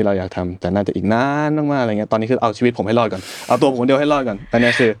คือสิ่งที่เราอยากทำแต่น่าจะอีกนานมากๆอะไรเงี้ยตอนนี้คือเอาชีวิตผมให้รอดก่อนเอาตัวผมคนเดียวให้รอดก่อนอัน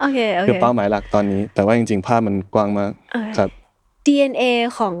นี้คือเป้าหมายหลักตอนนี้แต่ว่าจริงๆภาพมันกว้างมากครับ DNA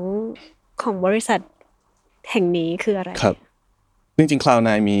ของบริษัทแห่งนี้คืออะไรครับจริงๆ Cloud9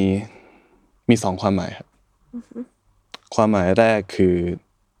 มี2ความหมายครับความหมายแรกคือ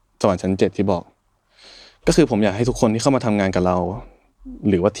สวรรค์ชั้น7ที่บอกก็คือผมอยากให้ทุกคนที่เข้ามาทำงานกับเรา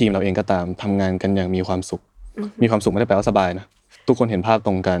หรือว่าทีมเราเองก็ตามทำงานกันอย่างมีความสุขมีความสุขไม่ได้แปลว่าสบายนะทุกคนเห็นภาพต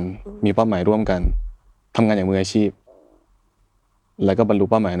รงกันมีเป้าหมายร่วมกันทำงานอย่างมืออาชีพแล้วก็บรรลุ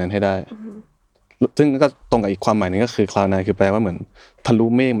เป้าหมายนั้นให้ได้ซึ่งก็ตรงกับอีกความหมายนึงก็คือ Cloud9 คือแปลว่าเหมือนทะลุ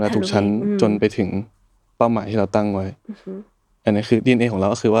เมฆมาทุกชั้นจนไปถึงเป้าหมายที่เราตั้งไว้อันนี้คือ DNA ของเรา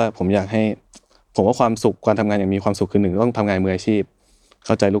ก็คือว่าผมอยากให้ผมว่าความสุขการทำงานอย่างมีความสุขคือ1ต้องทำงานมืออาชีพเ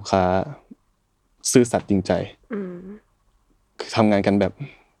ข้าใจลูกค้าซื่อสัตย์จริงใจคือทำงานกันแบบ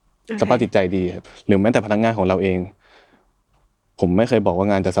สภาพจิตใจดีครับหรือแม้แต่พนักงานของเราเองผมไม่เคยบอกว่า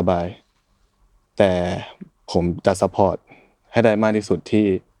งานจะสบายแต่ผมจะซัพพอร์ตให้ได้มากที่สุดที่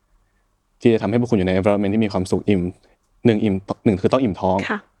จะทำให้พวกคุณอยู่ใน environment ที่มีความสุขอิ่ม1คือต้องอิ่มท้อง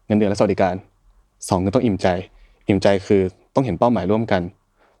เงินเดือนและสวัสดิการ2คือต้องอิ่มใจคือต้องเห็นเป้าหมายร่วมกัน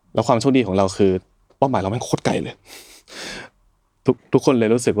แล้วความโชคดีของเราคือเป้าหมายเราแม่งโคตรไกลเลยทุกคนเลย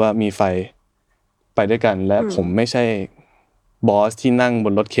รู้สึกว่ามีไฟไปด้วยกันและผมไม่ใช่บอสที่นั่งบ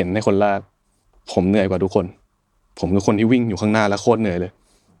นรถเข็นให้คนลากผมเหนื่อยกว่าทุกคนผมคือคนที่วิ่งอยู่ข้างหน้าแล้วโคตรเหนื่อยเลย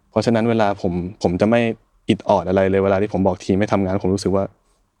เพราะฉะนั้นเวลาผมจะไม่อิดออดอะไรเลยเวลาที่ผมบอกทีมไม่ทำงานผมรู้สึกว่า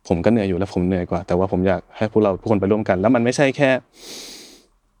ผมก็เหนื่อยอยู่แล้วผมเหนื่อยกว่าแต่ว่าผมอยากให้พวกเราทุกคนไปร่วมกันแล้วมันไม่ใช่แ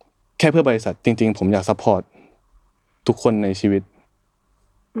ค่เพื่อบริษัทจริงๆผมอยากซัพพอร์ตทุกคนในชีวิต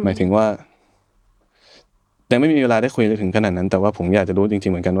หมายถึงว่าแต่ไม่มีเวลาได้คุยถึงขนาดนั้นแต่ว่าผมอยากจะรู้จริ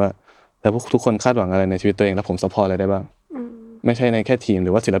งๆเหมือนกันว่าแต่พวกทุกคนคาดหวังอะไรในชีวิตตัวเองแล้วผมซัพพอร์ตอะไรได้บ้างไม่ใช่ในแค่ทีมห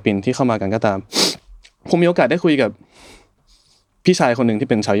รือว่าศิลปินที่เข้ามากันก็ตามผมมีโอกาสได้คุยกับพี่ชายคนนึงที่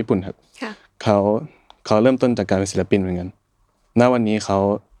เป็นชาวญี่ปุ่นครับเขาเริ่มต้นจากการเป็นศิลปินเหมือนกันณวันนี้เขา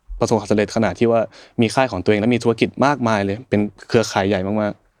ประสบความสำเร็จขนาดที่ว่ามีค่ายของตัวเองและมีธุรกิจมากมายเลยเป็นเครือข่ายใหญ่มา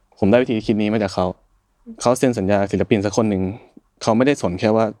กๆผมได้วิธีคิดนี้มาจากเขาเซ็นสัญญาศิลปินสักคนนึงเขาไม่ได้สนแค่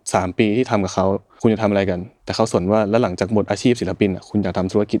ว่า3ปีที่ทำกับเขาคุณจะทำอะไรกันแต่เขาสนว่าแล้วหลังจากหมดอาชีพศิลปินคุณอยากท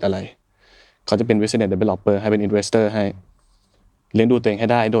ำธุรกิจอะไรเขาจะเป็น business developer ให้เป็น investor ให้เลี้ยงดูตัวเองให้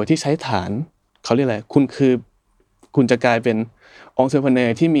ได้โดยที่ใช้ฐานเขาเรียกอะไรคุณจะกลายเป็น entrepreneur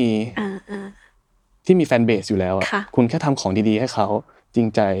ที่มี ที่มีแฟนเบสอยู่แล้วอ่ะคุณแค่ทำของดีๆให้เขาจริง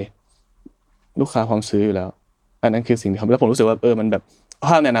ใจลูกค้าพร้อมซื้ออยู่แล้วอันนั้นคือสิ่งที่แล้วผมรู้สึกว่ามันแบบภ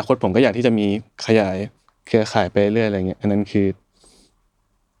าพในอนาคตผมก็อยากที่จะมีขยายเครือข่ายไปเรื่อยอะไรเงี้ยอันนั้นคือ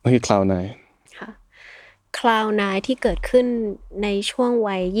Cloud9ค่ะ Cloud9 ที่เกิดขึ้นในช่วง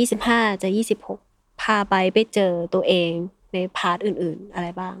วัย25จะ26พาไปเจอตัวเองในพาร์ทอื่นๆอะไร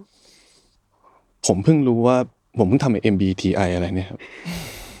บ้างผมเพิ่งรู้ว่าผมเพิ่งทำ MBTI อะไรเนี่ยครับ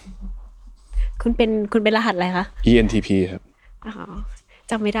คุณเป็นรหัสอะไรคะ ENTP ครับ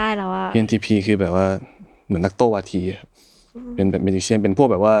จำไม่ได้แล้วอ่ะ ENTP คือแบบว่าเหมือนนักโต้วาทีครับเป็นแบบเมจิเชียนเป็นพวก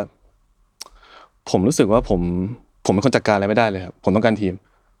แบบว่าผมรู้สึกว่าผมเป็นคนจัดการอะไรไม่ได้เลยครับผมต้องการทีม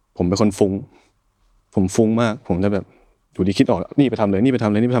ผมเป็นคนผมฟุ้งมากผมจะแบบอยู่ดีคิดออกนี่ไปทำเลยนี่ไปท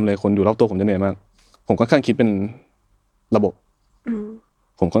ำเลยนี่ไปทำเลยคนอยู่รอบตัวผมจะเหนื่อยมากผมค่อนข้างคิดเป็นระบบ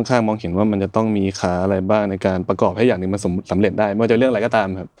ผมค่อนข้างมองเห็นว่ามันจะต้องมีขาอะไรบ้างในการประกอบให้อย่างนึงมันสำเร็จได้ไม่ว่าจะเรื่องอะไรก็ตาม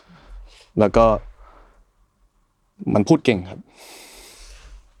ครับแล้วก็มันพูดเก่งครับ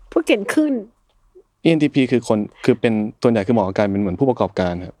พูดเก่งขึ้น ENTP คือเป็นตัวใหญ่คือเหมาะกับการเป็นเหมือนผู้ประกอบกา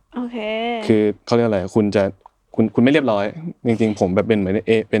รครับโอเคคือเขาเรียกอะไรคุณไม่เรียบร้อยจริงๆผมแบบเป็นเหมือน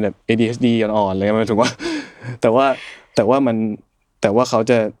เป็นแบบ ADHD อ่อนๆอะไรเงี้ยหมายถึงว่าแต่ว่าเขา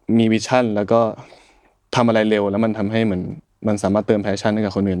จะมีวิชั่นแล้วก็ทำอะไรเร็วแล้วมันทำให้เหมือนมันสามารถเติมแพชชั่นให้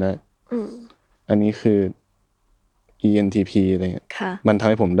กับคนอื่นได้อันนี้คือ ENTP อะไรเงี้ยมันทำ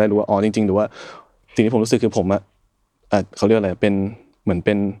ให้ผมได้รู้ว่าจริงๆหรือว่าสิ่งที่ผมรู้สึกคือผมเขาเรียกอะไรเป็นเหมือนเ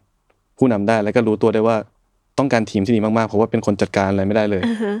ป็นผู้นำได้แล้วก็รู้ตัวได้ว่าต้องการทีมที่ดีมากๆเพราะว่าเป็นคนจัดการอะไรไม่ได้เลย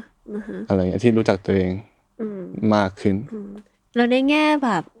อะไรอย่างเงี้ยที่รู้จักตัวเองมากขึ้นแล้วในแง่แบ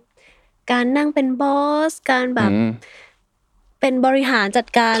บการนั่งเป็นบอสการแบบเป็นบริหารจัด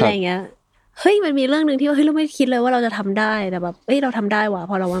การอะไรอย่างเงี้ยเฮ้ยมันมีเรื่องนึงที่ว่าเฮ้ยเราไม่คิดเลยว่าเราจะทำได้แต่แบบเราทำได้ว่ะ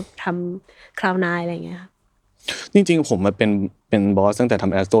พอเรามาทำCloud9อะไรอย่างเงี้ยจริงๆผมมาเป็นบอสตั้งแต่ท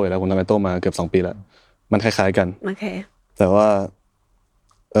ำแอสโตรแล้วผมทำแอสโตรมาเกือบ2 ปีแล้วมันคล้ายๆกันโอเคแต่ว่า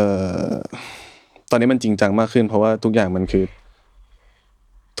ตอนนี้มันจริงจังมากขึ้นเพราะว่าทุกอย่างมัน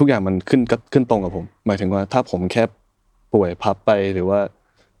ขึ้นตรงกับผมหมายถึงว่าถ้าผมแค่ป่วยพับไปหรือว่า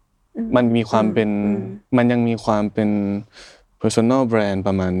มันมีความเป็นมันยังมีความเป็น personal brand ป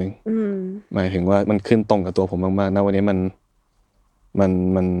ระมาณนึงหมายถึงว่ามันขึ้นตรงกับตัวผมมากๆนะวันนี้มั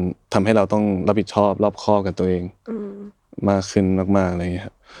นทำให้เราต้องรับผิดชอบรอบคอบกับตัวเองมากขึ้นมากๆอะไรอย่างเงี้ยค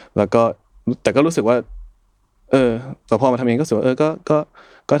รับแล้วก็แต่ก็รู้สึกว่าแต่พอมาทำเองก็รู้สึกว่า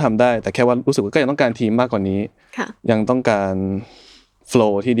ก็ทำได้แต่แค่ว่ารู้สึกว่าก็ยังต้องการทีมมากกว่านี้ยังต้องการโฟล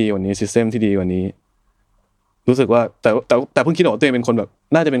ว์ที่ดีกว่านี้ซิสเต็มที่ดีกว่านี้รู้สึกว่าแต่เพิ่งคิดว่าตัวเองเป็นคนแบบ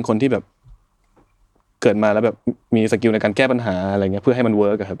น่าจะเป็นคนที่แบบเกิดมาแล้วแบบมีสกิลในการแก้ปัญหาอะไรเงี้ยเพื่อให้มันเวิ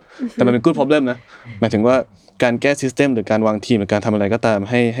ร์กครับแต่มันเป็น good problem นะหมายถึงว่าการแก้ซิสเต็มหรือการวางทีมหรือการทำอะไรก็ตาม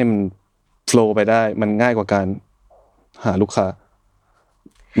ให้มันโฟลว์ไปได้มันง่ายกว่าการหาลูกค้า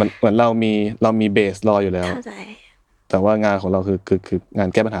เหมือนเรามีเบสรออยู่แล้วแต่ว่างานของเราคืองาน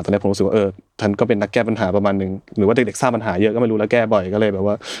แก้ปัญหาตอนนี้ผมรู้สึกว่าท่านก็เป็นนักแก้ปัญหาประมาณนึงหรือว่าเด็กๆสร้างปัญหาเยอะก็ไม่รู้แล้วแก้บ่อยก็เลยแบบ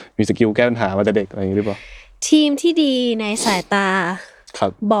ว่ามีสกิลแก้ปัญหามาแต่เด็กอะไรอย่างนี้หรือเปล่าทีมที่ดีในสายตา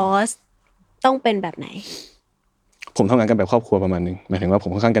บอสต้องเป็นแบบไหนผมทำงานกันแบบครอบครัวประมาณนึงหมายถึงว่าผ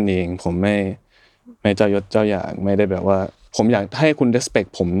มค่อนข้างกันเองผมไม่เจ้ายศเจ้าอย่างไม่ได้แบบว่าผมอยากให้คุณ respect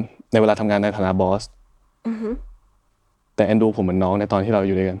ผมในเวลาทำงานในฐานะบอสแต่แอนดูผมเหมือนน้องในตอนที่เราอ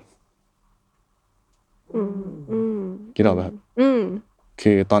ยู่ด้วยกันคิดออกป่ะครับ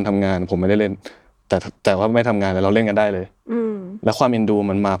คือตอนทำงานผมไม่ได้เล่นแต่ว่าไม่ทำงานแล้วเราเล่นกันได้เลยแล้วความเอ็นดู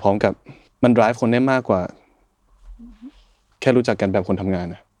มันมาพร้อมกับมัน drive คนได้มากกว่าแค่รู้จักกันแบบคนทำงาน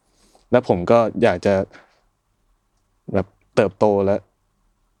นะแล้วผมก็อยากจะแบบเติบโตและ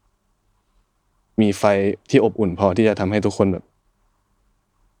มีไฟที่อบอุ่นพอที่จะทำให้ทุกคนแบบ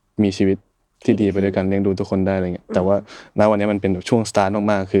มีชีวิตที่ดีไปด้วยกันเลี้ยงดูทุกคนได้อะไรเงี้ยแต่ว่าณวันนี้มันเป็นช่วงสตาร์ท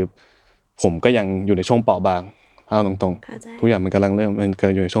มากๆคือผมก็ยังอยู่ในช่วงเปราะบางเอาตรงๆทุกอย่างมันกำลังเริ่มมันกำ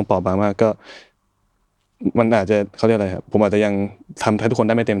ลังอยู่ในช่วงเปราะบางมากก็มันอาจจะเขาเรียกอะไรครับผมอาจจะยังทำให้ทุกคนไ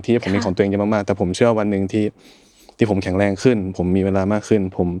ด้ไม่เต็มที่ผมมีของตัวเองเยอะมากๆแต่ผมเชื่อวันนึงที่ผมแข็งแรงขึ้นผมมีเวลามากขึ้น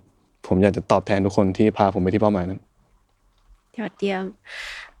ผมอยากจะตอบแทนทุกคนที่พาผมไปที่เป้าหมายนั้นยอดเยี่ยม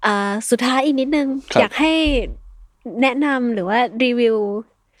สุดท้ายอีกนิดนึงอยากให้แนะนำหรือว่ารีวิว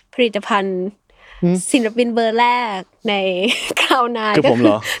ผลิตภัณฑ์ศิลปินเบอร์แรกในCloud9คือผมเห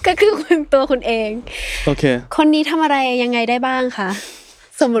รอก็คือคุณเองโอเคคนนี้ทำอะไรยังไงได้บ้างคะ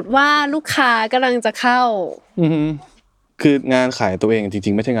สมมติว่าลูกค้ากำลังจะเข้าคืองานขายตัวเองจ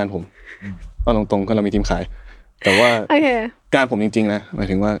ริงๆไม่ใช่งานผมเอาตรงๆก็เรามีทีมขายแต่ว่าการผมจริงๆนะหมาย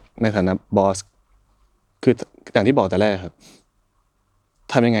ถึงว่าในฐานะบอสคืออย่างที่บอกแต่แรกครับ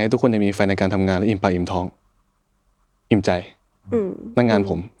ทำยังไงให้ทุกคนจะมีไฟในการทำงานและอิ่มปากอิ่มท้องอิ่มใจ นั่นงาน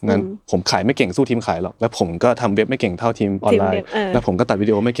ผมขายไม่เก่งสู้ทีมขายหรอกแล้วผมก็ทำเว็บไม่เก่งเท่าทีมออนไลน์แล้วผมก็ตัดวิ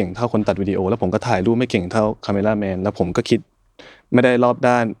ดีโอไม่เก่งเท่าคนตัดวิดีโอแล้วผมก็ถ่ายรูปไม่เก่งเท่าคาเมราแมนแล้วผมก็คิดไม่ได้รอบ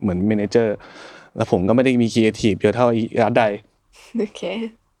ด้านเหมือนเมเนเจอร์แล้วผมก็ไม่ได้มีครีเอทีฟเยอะเท่าอาร์ตใดโอเค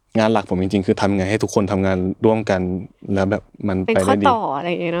งานหลักผมจริงๆคือทำไงให้ทุกคนทำงานร่วมกันแล้วแบบมันไปได้ดีเป็นข้อต่ออะไร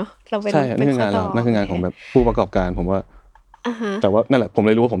อย่างเงี้ยเนาะเราเป็นใช่นั่นคืองานเรานั่นคืองานของแบบผู้ประกอบการผมว่าแต่ว่านั่นแหละผมเ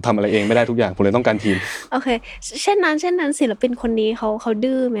ลยรู้ว่าผมทำอะไรเองไม่ได้ทุกอย่างผมเลยต้องการทีมโอเคเช่นนั้นศิลปินคนนี้เขา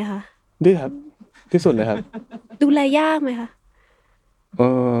ดื้อไหมคะดื้อครับที่สุดเลยครับดูแลยากไหมคะ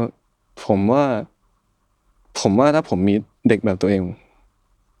ผมว่าถ้าผมมีเด็กแบบตัวเอง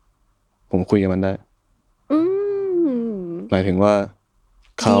ผมคุยกับมันได้หมายถึงว่า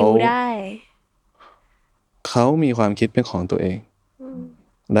เขามีความคิดเป็นของตัวเอง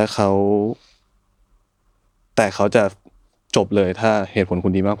และแต่เขาจะจบเลยถ้าเหตุผลคุ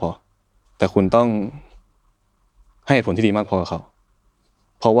ณดีมากพอแต่คุณต้องให้เหตุผลที่ดีมากพอกับเขา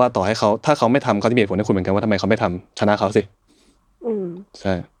เพราะว่าต่อให้เขาถ้าเขาไม่ทำเขาจะมีเหตุผลให้คุณเหมือนกันว่าทำไมเขาไม่ทำชนะเขาสิใ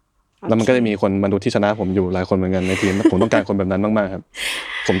ช่แล้วมันก็จะมีคนมนุษย์ที่ชนะผมอยู่หลายคนเหมือนกันในทีมผมต้องการคนแบบนั้นมากๆครับ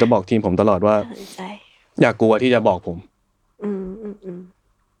ผมจะบอกทีมผมตลอดว่าอย่ากลัวที่จะบอกผม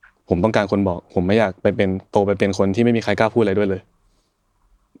ผมต้องการคนบอกผมไม่อยากไปเป็นโตไปเป็นคนที่ไม่มีใครกล้าพูดอะไรด้วยเลย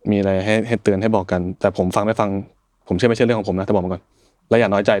มีอะไรให้เตือนให้บอกกันแต่ผมฟังไม่ฟังผมเชื่อไม่เชื่อเรื่องของผมนะแต่บอกมาก่อนแล้วอย่า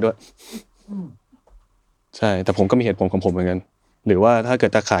น้อยใจด้วยใช่แต่ผมก็มีเหตุผลของผมเหมือนกันหรือว่าถ้าเกิ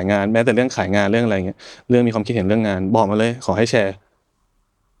ดจะขายงานแม้แต่เรื่องขายงานเรื่องอะไรเงี้ยเรื่องมีความคิดเห็นเรื่องงานบอกมาเลยขอให้แชร์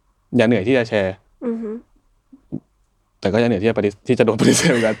อย่าเหนื่อยที่จะแชร์แต่ก็อย่าเหนื่อยที่จะโดนปฏิเสธ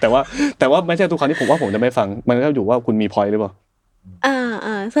เหมือนกันแต่ว่าไม่ใช่ทุกครั้งที่ผมว่าผมจะไม่ฟังมันก็อยู่ว่าคุณมีพอยต์หรือเปล่า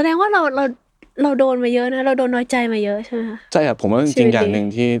แสดงว่าเราโดนมาเยอะนะเราโดนน้อยใจมาเยอะใช่ไหมคะใช่ครับผมว่าจริงๆอย่างนึง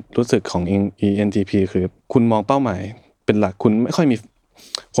ที่รู้สึกของ ENTP คือคุณมองเป้าหมายเป็นหลักคุณไม่ค่อยมี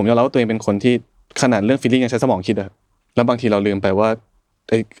ผมยอมรับว่าตัวเองเป็นคนที่ขนาดเรื่อง feeling ยังใช้สมองคิดอะแล้วบางทีเราลืมไปว่า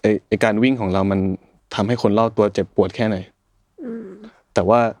ไอ้การวิ่งของเรามันทำให้คนรอบตัวเจ็บปวดแค่ไหนแต่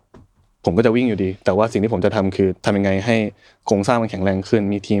ว่าผมก็จะวิ่งอยู่ดีแต่ว่าสิ่งที่ผมจะทำคือทำยังไงให้โครงสร้างมันแข็งแรงขึ้น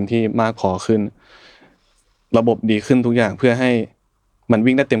มีทีมที่มากพอขึ้นระบบดีขึ้นทุกอย่างเพื่อให้มัน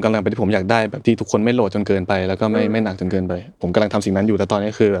วิ่งได้เต็มกำลังไปที่ผมอยากได้แบบที่ทุกคนไม่โหลดจนเกินไปแล้วก็ไม่หนักจนเกินไปผมกำลังทำสิ่งนั้นอยู่แต่ตอน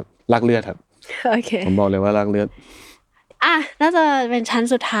นี้คือแบบลากเลือดครับโอเคผมบอกเลยว่าลากเลือดน่าจะเป็นชั้น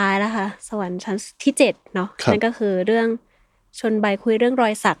สุดท้ายแล้วค่ะสวรรค์ชั้นที่7เนาะนั่นก็คือเรื่องชวนใบคุยเรื่องรอ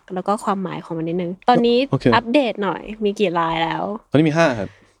ยสักแล้วก็ความหมายของมันนิดนึงตอนนี้อัปเดตหน่อยมีกี่ลายแล้วตอนนี้มี5ครับ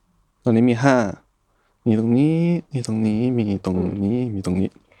ตอนนี้มี5มีตรงนี้มีตรงนี้มีตรงนี้มีตรงนี้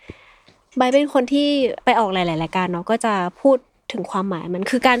ใบเป็นคนที่ไปออกหลายๆรายการเนาะก็จะพูดถึงความหมายมัน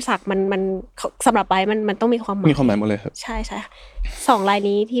คือการสักมันสำหรับใบมันต้องมีความหมายหมดเลยครับใช่ๆ2ลาย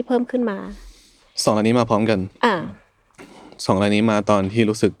นี้ที่เพิ่มขึ้นมา2ลายนี้มาพร้อมกัน2ลายนี้มาตอนที่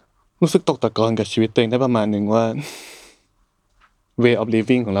รู้สึกตกตะกอนกับชีวิตตัวเองได้ประมาณนึงว่า way of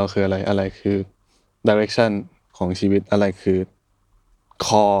living ของเราคืออะไรคือ direction ของชีวิตอะไรคือ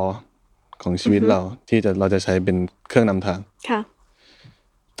core ของชีวิตเราที่เราจะใช้เป็นเครื่องนำทางค่ะ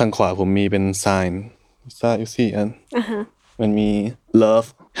ทางขวาผมมีเป็น sign you see มันมี love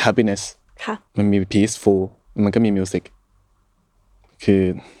happiness ค่ะมันมี peaceful มันก็มี music คือ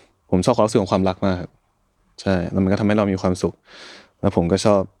ผมชอบความรู้สึกของความรักมากครับใช่แล้วมันก็ทำให้เรามีความสุขแล้วผมก็ช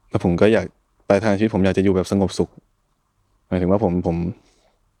อบแล้วผมก็อยากไปทางชีวิตผมอยากจะอยู่แบบสงบสุขหมายถึงว่าผม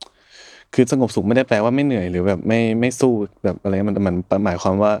คือสงบสุขไม่ได้แปลว่าไม่เหนื่อยหรือแบบไม่สู้แบบอะไรมันหมายคว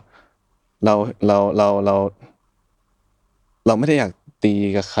ามว่าเราไม่ได้อยากตี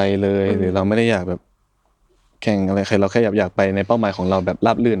กับใครเลยหรือเราไม่ได้อยากแบบแข่งอะไรใครเราแค่อยากไปในเป้าหมายของเราแบบร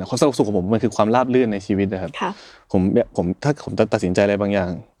าบรื่นความสงบสุขของผมมันคือความราบรื่นในชีวิตนะครับผมถ้าผมตัดสินใจอะไรบางอย่า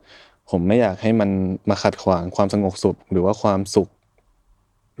งผมไม่อยากให้มันมาขัดขวางความสงบสุขหรือว่าความสุข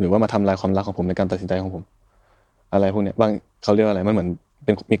หรือว่ามาทำลายความรักของผมในการตัดสินใจของผมอะไรพวกนี้บางเขาเรียกว่าอะไรมันเหมือนเ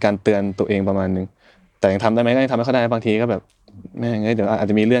ป็นมีการเตือนตัวเองประมาณนึงแต่ยังทำได้ไหมก็ยังทำไม่ค่อยได้บางทีก็แบบแม่งเดี๋ยวอาจ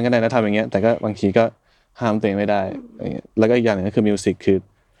จะมีเรื่องก็ได้นะทำอย่างเงี้ยแต่ก็บางทีก็ห้ามตัวเองไม่ได้แล้วก็อีกอย่างนึงก็คือมิว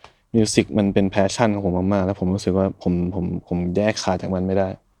สิกมันเป็นแพชชั่นของผมมากๆแล้วผมรู้สึกว่าผมแยกขาดจากมันไม่ได้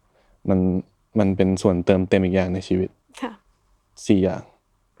มันเป็นส่วนเติมเต็มอีกอย่างในชีวิตค่ะ4อย่าง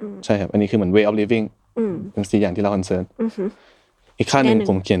ใช่ครับอันนี้คือเหมือน way of living เป็น4อย่างที่เราคอนเซิร์นอีกขั้นนึง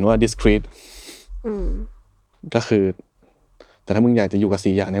ผมเขียนว่า discreet ก็คือแต่ถ้ามึงอยากจะอยู่กับ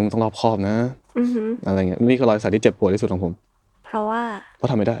4อย่างนี้มึงต้องรอบคอบนะอะไรเงี้ยนี่คือรอยสักที่เจ็บปวดที่สุดของผมเพราะ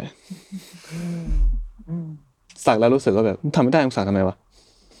ทำไม่ได้สักแล้วรู้สึกว่าแบบทำไม่ได้มึงสักทำไมวะ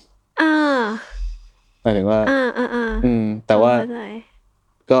หมายถึงว่าแต่ว่า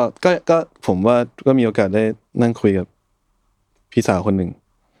ก็ผมว่าก็มีโอกาสได้นั่งคุยกับพี่สาวคนหนึ่ง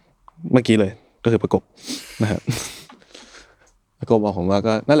เมื่อกี้เลยก็คือประกบนะครับแล้วก็บอกผมว่า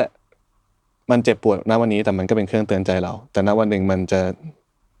ก็นั่นแหละ มันเจ็บปวดณวันนี้แต่มันก็เป็นเครื่องเตือนใจเราแต่ณวันหนึ่งมันจะ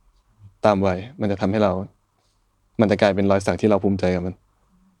ตามวัยมันจะทำให้เรามันจะกลายเป็นรอยสักที่เราภูมิใจกับมัน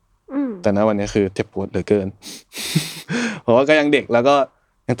แต่ณวันนี้คือเจ็บปวดเหลือเกิน เพราะว่าก็ยังเด็กแล้วก็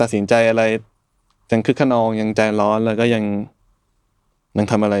ยังตัดสินใจอะไรยังคึกขนองยังใจร้อนแล้วก็ยัง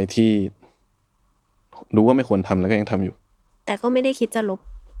ทำอะไรที่รู้ว่าไม่ควรทำแล้วก็ยังทำอยู่แต่ก็ไม่ได้คิดจะลบ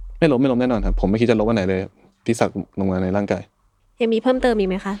ไม่ลบแน่นอนครับผมไม่คิดจะลบอันไหนเลยที่สักลงมาในร่างกายยังมีเพิ่มเติมมี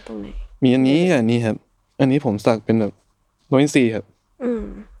ไหมคะตรงไหนมีอันนี้ครับอันนี้ผมสักเป็นแบบโนอินซีครับ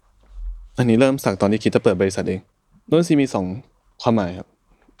อันนี้เริ่มสักตอนที่คิดจะเปิดบริษัทเองโนอินซีมี2ความหมายครับ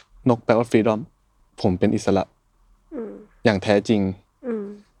นกแปลว่า freedom ผมเป็นอิสระอย่างแท้จริง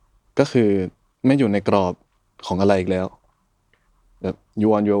ก็คือไม่อยู่ในกรอบของอะไรอีกแล้วแบบ you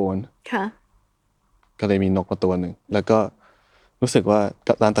on your own ค่ะก็เลยมีนกมาตัวหนึ่งแล้วก็รู้สึกว่า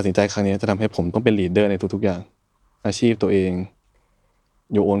การตัดสินใจครั้งนี้จะทำให้ผมต้องเป็น leader ในทุกๆอย่างอาชีพตัวเอง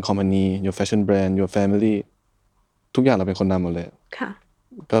your own company your fashion brand your family ทุกอย่างเราเป็นคนนำหมดเลยค่ะ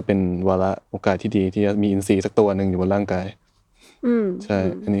ก็เป็นวาระโอกาสที่ดีที่จะมีอินทรีย์สักตัวหนึ่งอยู่บนร่างกายใช่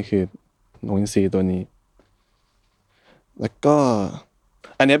อันนี้คือนกอินทรีย์ตัวนี้แล้วก็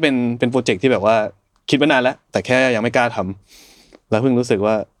อันนี้เป็นโปรเจกต์ที่แบบว่าคิดมานานแล้วแต่แค่ยังไม่กล้าทำแล้วเพิ่งรู้สึก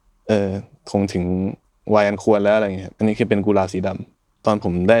ว่าคงถึงวัยอันควรแล้วอะไรเงี้ยอันนี้คือเป็นกุหลาบสีดำตอนผ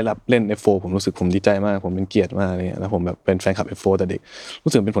มได้รับเล่น F4 ผมรู้สึกผมดีใจมากผมเป็นเกียรติมากอะไรเงี้ยแล้วผมแบบเป็นแฟนคลับ F4 แต่เด็ก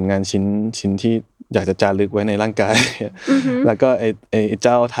รู้สึกเป็นผลงานชิ้นที่อยากจะจารึกไว้ในร่างกายแล้วก็ไอ้เ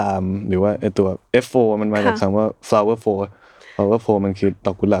จ้าไทม์หรือว่าไอ้ตัว F4 มันมาจากคำว่า flower 4 มันคือด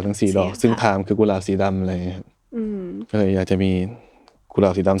อกกุหลาบทั้ง4ดอกซึ่งไทม์คือกุหลาบสีดำอะไรเงี้ยก็เลยอยากจะมีกุหลา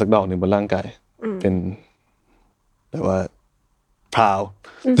บสีดำสักดอกนึงบนร่างกายเป็นแต่ว่า proud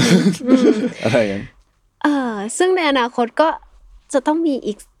อะไรอย่างนั้นซึ่งในอนาคตก็จะต้องมี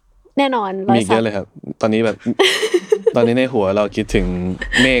อีกแน่นอนมีเยอะเลยครับตอนนี้แบบ ตอนนี้ในหัวเราคิดถึง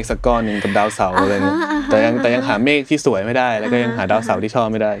เมฆสักก้อนนึงกับดาวเสาร์อะไรเงี้ยแต่ยังหาเมฆที่สวยไม่ได้แล้วก็ยังหาดาวเสาร์ที่ชอบ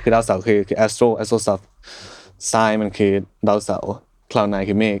ไม่ได้คือดาวเสาร์คือ astro stuff sign มันคือดาวเสาร์ cloud 9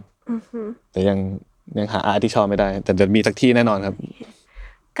คือเมฆแต่ยังหาอาร์ตที่ชอบไม่ได้แต่จะมีสักที่แน่นอนครับ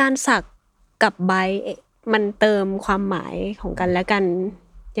การสักกับไบท์มันเติมความหมายของกันและกัน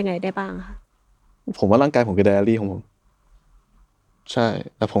ยังไงได้บ้างคะผมว่าร่างกายผมคือไดอารี่ของผมใช่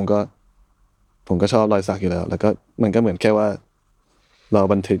แล้วผมก็ชอบรอยสักอยู่แล้วแล้วก็มันก็เหมือนแค่ว่าเรา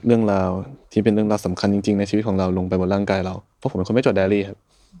บันทึกเรื่องราวที่เป็นเรื่องราวสำคัญจริงๆในชีวิตของเราลงไปบนร่างกายเราเพราะผมเป็นคนไม่จดไดอารี่ครับ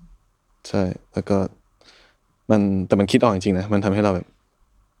ใช่แล้วก็แต่มันคิดออกจริงๆนะมันทำให้เราแบบ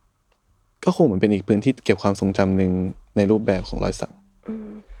ก็คงเหมือนเป็นอีกพื้นที่เก็บความทรงจำนึงในรูปแบบของรอยสัก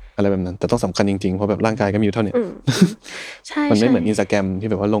อะไรแบบนั้นแต่ต้องสำคัญจริงๆเพราะแบบร่างกายก็มีอยู่เท่านี้ใช่มันไม่เหมือน Instagram ที่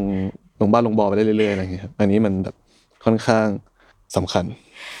แบบว่าลงบ้านลงบอไปได้เรื่อยๆอะไรอย่างเงี้ยครับอันนี้มันแบบค่อนข้างสำคัญ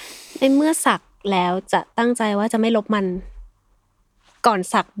ในเมื่อสักแล้วจะตั้งใจว่าจะไม่ลบมันก่อน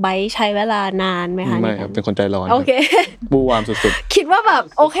สักไบใช้เวลานานไหมคะไม่ครับเป็นคนใจร้อนโอเคบูวามสุดๆคิดว่าแบบ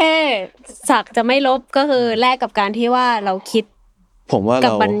โอเคสักจะไม่ลบก็คือแลกกับการที่ว่าเราคิดผมว่ากั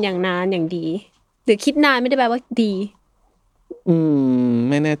บมันอย่างนานอย่างดีหรือคิดนานไม่ได้แปลว่าดี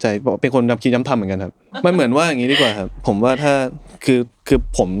ไม่แน่ใจบอกเป็นคนคิดย้ำทำเหมือนกันครับมันเหมือนว่าอย่างนี้ดีกว่าครับผมว่าถ้าคือ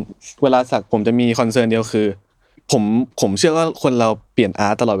ผมเวลาสักผมจะมีคอนเซิร์นเดียวคือผมเชื่อว่าคนเราเปลี่ยนอา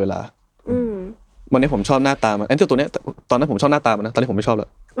ร์ตตลอดเวลาวันนี้ผมชอบหน้าตามันตัวเนี้ยตอนนั้นผมชอบหน้าตามันนะตอนนี้ผมไม่ชอบแล้ว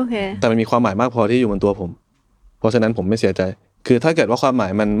โอเคแต่มันมีความหมายมากพอที่อยู่บนตัวผมเพราะฉะนั้นผมไม่เสียใจคือถ้าเกิดว่าความหมา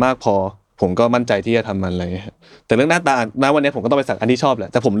ยมันมากพอผมก็มั่นใจที่จะทำมันอะไรอย่างเงี้ยแต่เรื่องหน้าตาณวันนี้ผมก็ต้องไปสักอันที่ชอบแหละ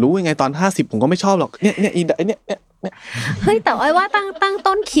แต่ผมรู้ยังไงตอน50ผมก็ไม่ชอบหรอกเนี่ยเฮ้ยแต่ว่าตั้ง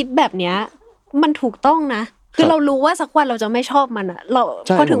ต้นคิดแบบเนี้ยมันถูกต้องนะคือเรารู้ว่าสักวันเราจะไม่ชอบมันอ่ะเรา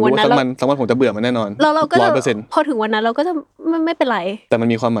พอถึงวันนั้นสักวันผมจะเบื่อมันแน่นอน 100% พอถึงวันนั้นเราก็จะไม่เป็นไรแต่มัน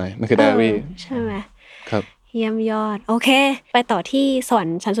มีความหมายมันคือไดอารี่ใช่มั้ยครับเยี่ยมยอดโอเคไปต่อที่สวรร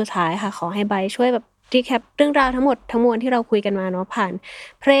ค์ชั้นสุดท้ายค่ะขอให้ไบร์ช่วยแบบรีแคปเรื่องราวทั้งหมดทั้งมวลที่เราคุยกันมาเนาะผ่าน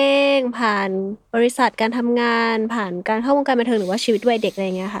เพลงผ่านบริษัทการทำงานผ่านการเข้าวงการบันเทิงหรือว่าชีวิตวัยเด็กอะไรอ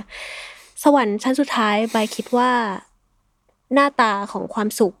ย่างเงี้ยค่ะสวรรค์ชั้นสุดท้ายไบร์คิดว่าหน้าตาของความ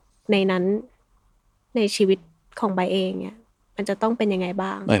สุขในนั้นในชีวิตของไบร์เองเนี่ยมันจะต้องเป็นยังไง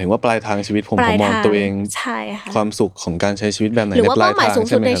บ้างหมายถึงว่าปลายทางชีวิตผมมองตัวเองใช่ค่ะความสุขของการใช้ชีวิตแบบไหนในปลายทางหรือว่าเป้าหมายสูง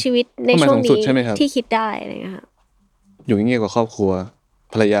สุดในชีวิตในช่วงนี้ที่คิดได้อะไรเงี้ยค่ะอยู่เงียบๆกับครอบครัว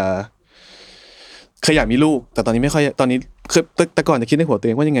ภรรยาเคยอยากมีลูกแต่ตอนนี้ไม่ค่อยตอนนี้คือแต่ก่อนจะคิดในหัวตัวเ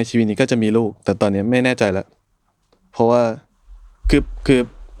องว่ายังไงชีวิตนี้ก็จะมีลูกแต่ตอนนี้ไม่แน่ใจแล้วเพราะว่าคือ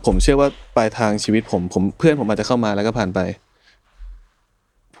ผมเชื่อว่าปลายทางชีวิตผมเพื่อนผมอาจจะเข้ามาแล้วก็ผ่านไป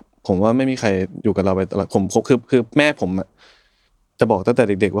ผมว่าไม่มีใครอยู่กับเราไปตลอดผมคือแม่ผมจะบอกตั้งแต่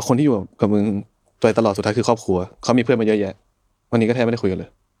เด็กๆว่าคนที่อยู่กับมึงไปตลอดสุดท้ายคือครอบครัวเขามีเพื่อนมาเยอะแยะวันนี้ก็แทบไม่ได้คุยกันเลย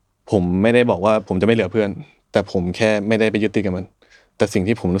ผมไม่ได้บอกว่าผมจะไม่เหลือเพื่อนแต่ผมแค่ไม่ได้ไปยึดติดกับมันแ แต่สิ่ง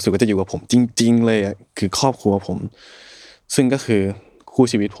ที่ผมรู้สึกว่าจะอยู่กับผมจริงๆเลยอ่ะคือครอบครัวผมซึ่งก็คือคู่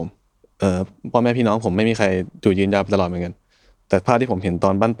ชีวิตผมพ่อแม่พี่น้องผมไม่มีใครอยู่ยืนยาวตลอดเหมือนกันแต่ภาพที่ผมเห็นต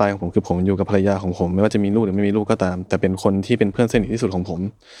อนบั้นปลายของผมคือผมอยู่กับภรรยาของผมไม่ว่าจะมีลูกหรือไม่มีลูกก็ตามแต่เป็นคนที่เป็นเพื่อนสนิทที่สุดของผม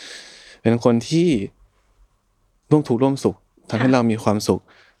เป็นคนที่ร่วมทุกข์ร่วมสุขทำให้เรามีความสุข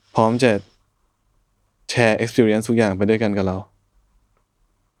พร้อมจะแชร์ experience ทุกอย่างไปด้วยกันกับเรา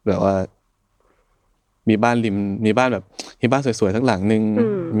แบบว่ามีบ้านริมมีบ้านแบบมีบ้านสวยๆทั้งหลังนึง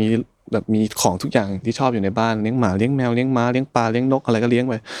มีแบบมีของทุกอย่างที่ชอบอยู่ในบ้านเลี้ยงหมาเลี้ยงแมวเลี้ยงม้าเลี้ยงปลาเลี้ยงนกอะไรก็เลี้ยง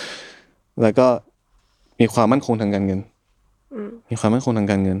ไปแล้วก็มีความมั่นคงทางการเงินมีความมั่นคงทาง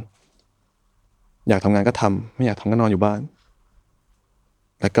การเงินอยากทำงานก็ทำไม่อยากทำก็นอนอยู่บ้าน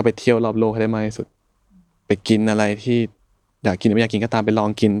แล้วก็ไปเที่ยวรอบโลกให้ได้มากที่สุดไปกินอะไรที่อยากกินหรือไม่อยากกินก็ตามไปลอง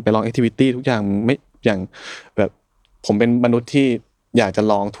กินไปลองแอคทิวิตี้ทุกอย่างไม่อย่างแบบผมเป็นมนุษย์ที่อยากจะ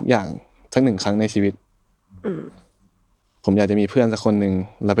ลองทุกอย่างสักหนึ่งครั้งในชีวิตผมอยากจะมีเพื่อนสักคนหนึ่ง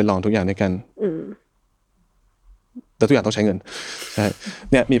แล้วไปลองทุกอย่างด้วยกันแต่ทุกอย่างต้องใช้เงินใช่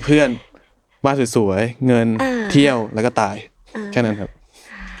เนี่ยมีเพื่อนบ้านสวยๆเงินเที่ยวแล้วก็ตายแค่นั้นครับ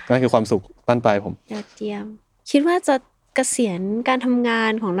นั่นคือความสุขบ้านปลายผมยอดเยี่ยมคิดว่าจะเกษียณการทำงา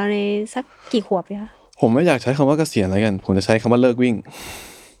นของเราในสักกี่ขวบดีคะผมไม่อยากใช้คำว่าเกษียณอะไรกันผมจะใช้คำว่าเลิกวิ่ง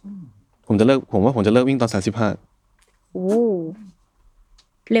ผมว่าผมจะเลิกวิ่งตอน35โอ้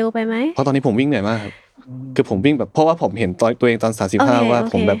เร็วไปไหมเพราะตอนนี้ผมวิ่งเหนื่อยมากครับคือผมวิ่งแบบเพราะว่าผมเห็นตัวเองตอน35ว่า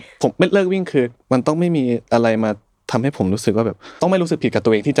ผมแบบผมไม่เลิกวิ่งคือมันต้องไม่มีอะไรมาทำให้ผมรู้สึกว่าแบบต้องไม่รู้สึกผิดกับตั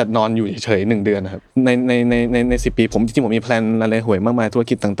วเองที่จะนอนอยู่เฉยๆ1เดือนนะครับใน10ปีผมจริงๆผมมีแพลนอะไรห่วยมากมายธุร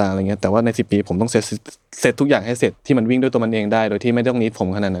กิจต่างๆอะไรเงี้ยแต่ว่าใน10ปีผมต้องเสร็จทุกอย่างให้เสร็จที่มันวิ่งด้วยตัวมันเองได้โดยที่ไม่ต้องนิดผม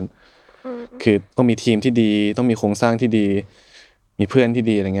ขนาดนั้นคือต้องมีทีมที่ดีต้องมีโครงสร้างที่ดีมีเพื่อนที่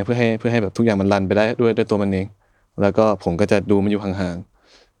ดีอะไรเงี้ยเพื่อให้แบบทุกอย่างมันรันไปได้ด้วยตัวมันเองแล้วก็ผมก็จะดูมันอยู่ห่าง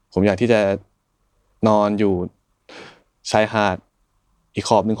ๆผมอยากที่จะนอนอยู่ชายหาดอีกข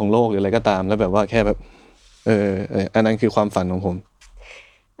อบนึงของโลกหรืออะไรก็ตามแล้วแบบว่าแค่แบบอันนั้นคือความฝันของผม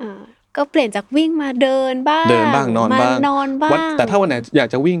ก็เปลี่ยนจากวิ่งมาเดินบ้างนอนบ้างแต่ถ้าวันไหนอยาก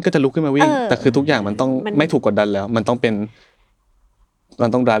จะวิ่งก็จะลุกขึ้นมาวิ่งแต่คือทุกอย่างมันต้องไม่ถูกกดดันแล้วมันต้อง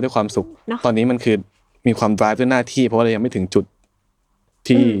drive ด้วยความสุขตอนนี้มันคือมีความ drive ด้วยหน้าที่เพราะว่าเรายังไม่ถึงจุด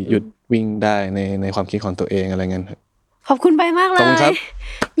ที่หยุดวิ่งได้ในความคิดของตัวเองอะไรเงี้ยขอบคุณไปมากเลย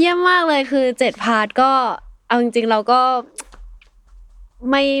เยี่ยมมากเลยคือ7พาร์ทก็เอาจริงๆเราก็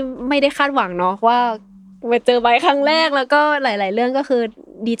ไม่ได้คาดหวังเนาะว่าไปเจอใบครั้งแรกแล้วก็หลายๆเรื่องก็คือ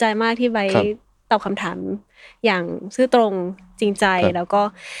ดีใจมากที่ใบตอบคำถามอย่างซื่อตรงจริงใจแล้วก็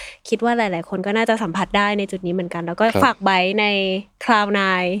คิดว่าหลายๆคนก็น่าจะสัมผัสได้ในจุดนี้เหมือนกันแล้วก็ฝากใบใน Cloud9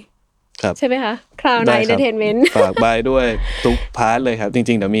 ใช่ไหมคะ Cloud9 Entertainment ฝากใบด้วยทุกพาร์ทเลยครับจ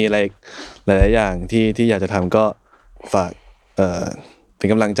ริงๆเดี๋ยวมีอะไรหลายๆอย่างที่อยากจะทำก็ฝากเป็น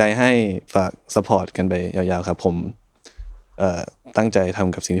กำลังใจให้ฝากซัพพอร์ตกันไปยาวๆครับผมตั้งใจท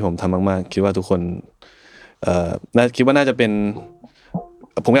ำกับสิ่งที่ผมทำมากๆคิดว่าทุกคนคิดว่าน่าจะเป็น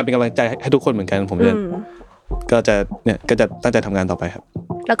ผมอยากเป็นกำลังใจให้ทุกคนเหมือนกันผมก็จะตั้งใจทำงานต่อไปครับ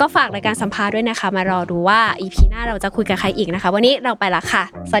แล้วก็ฝากรายการสัมภาษณ์ด้วยนะคะมารอดูว่า EP หน้าเราจะคุยกับใครอีกนะคะวันนี้เราไปละค่ะ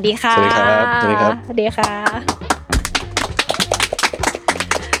สวัสดีค่ะสวัสดีครับสวัสดีค่ะ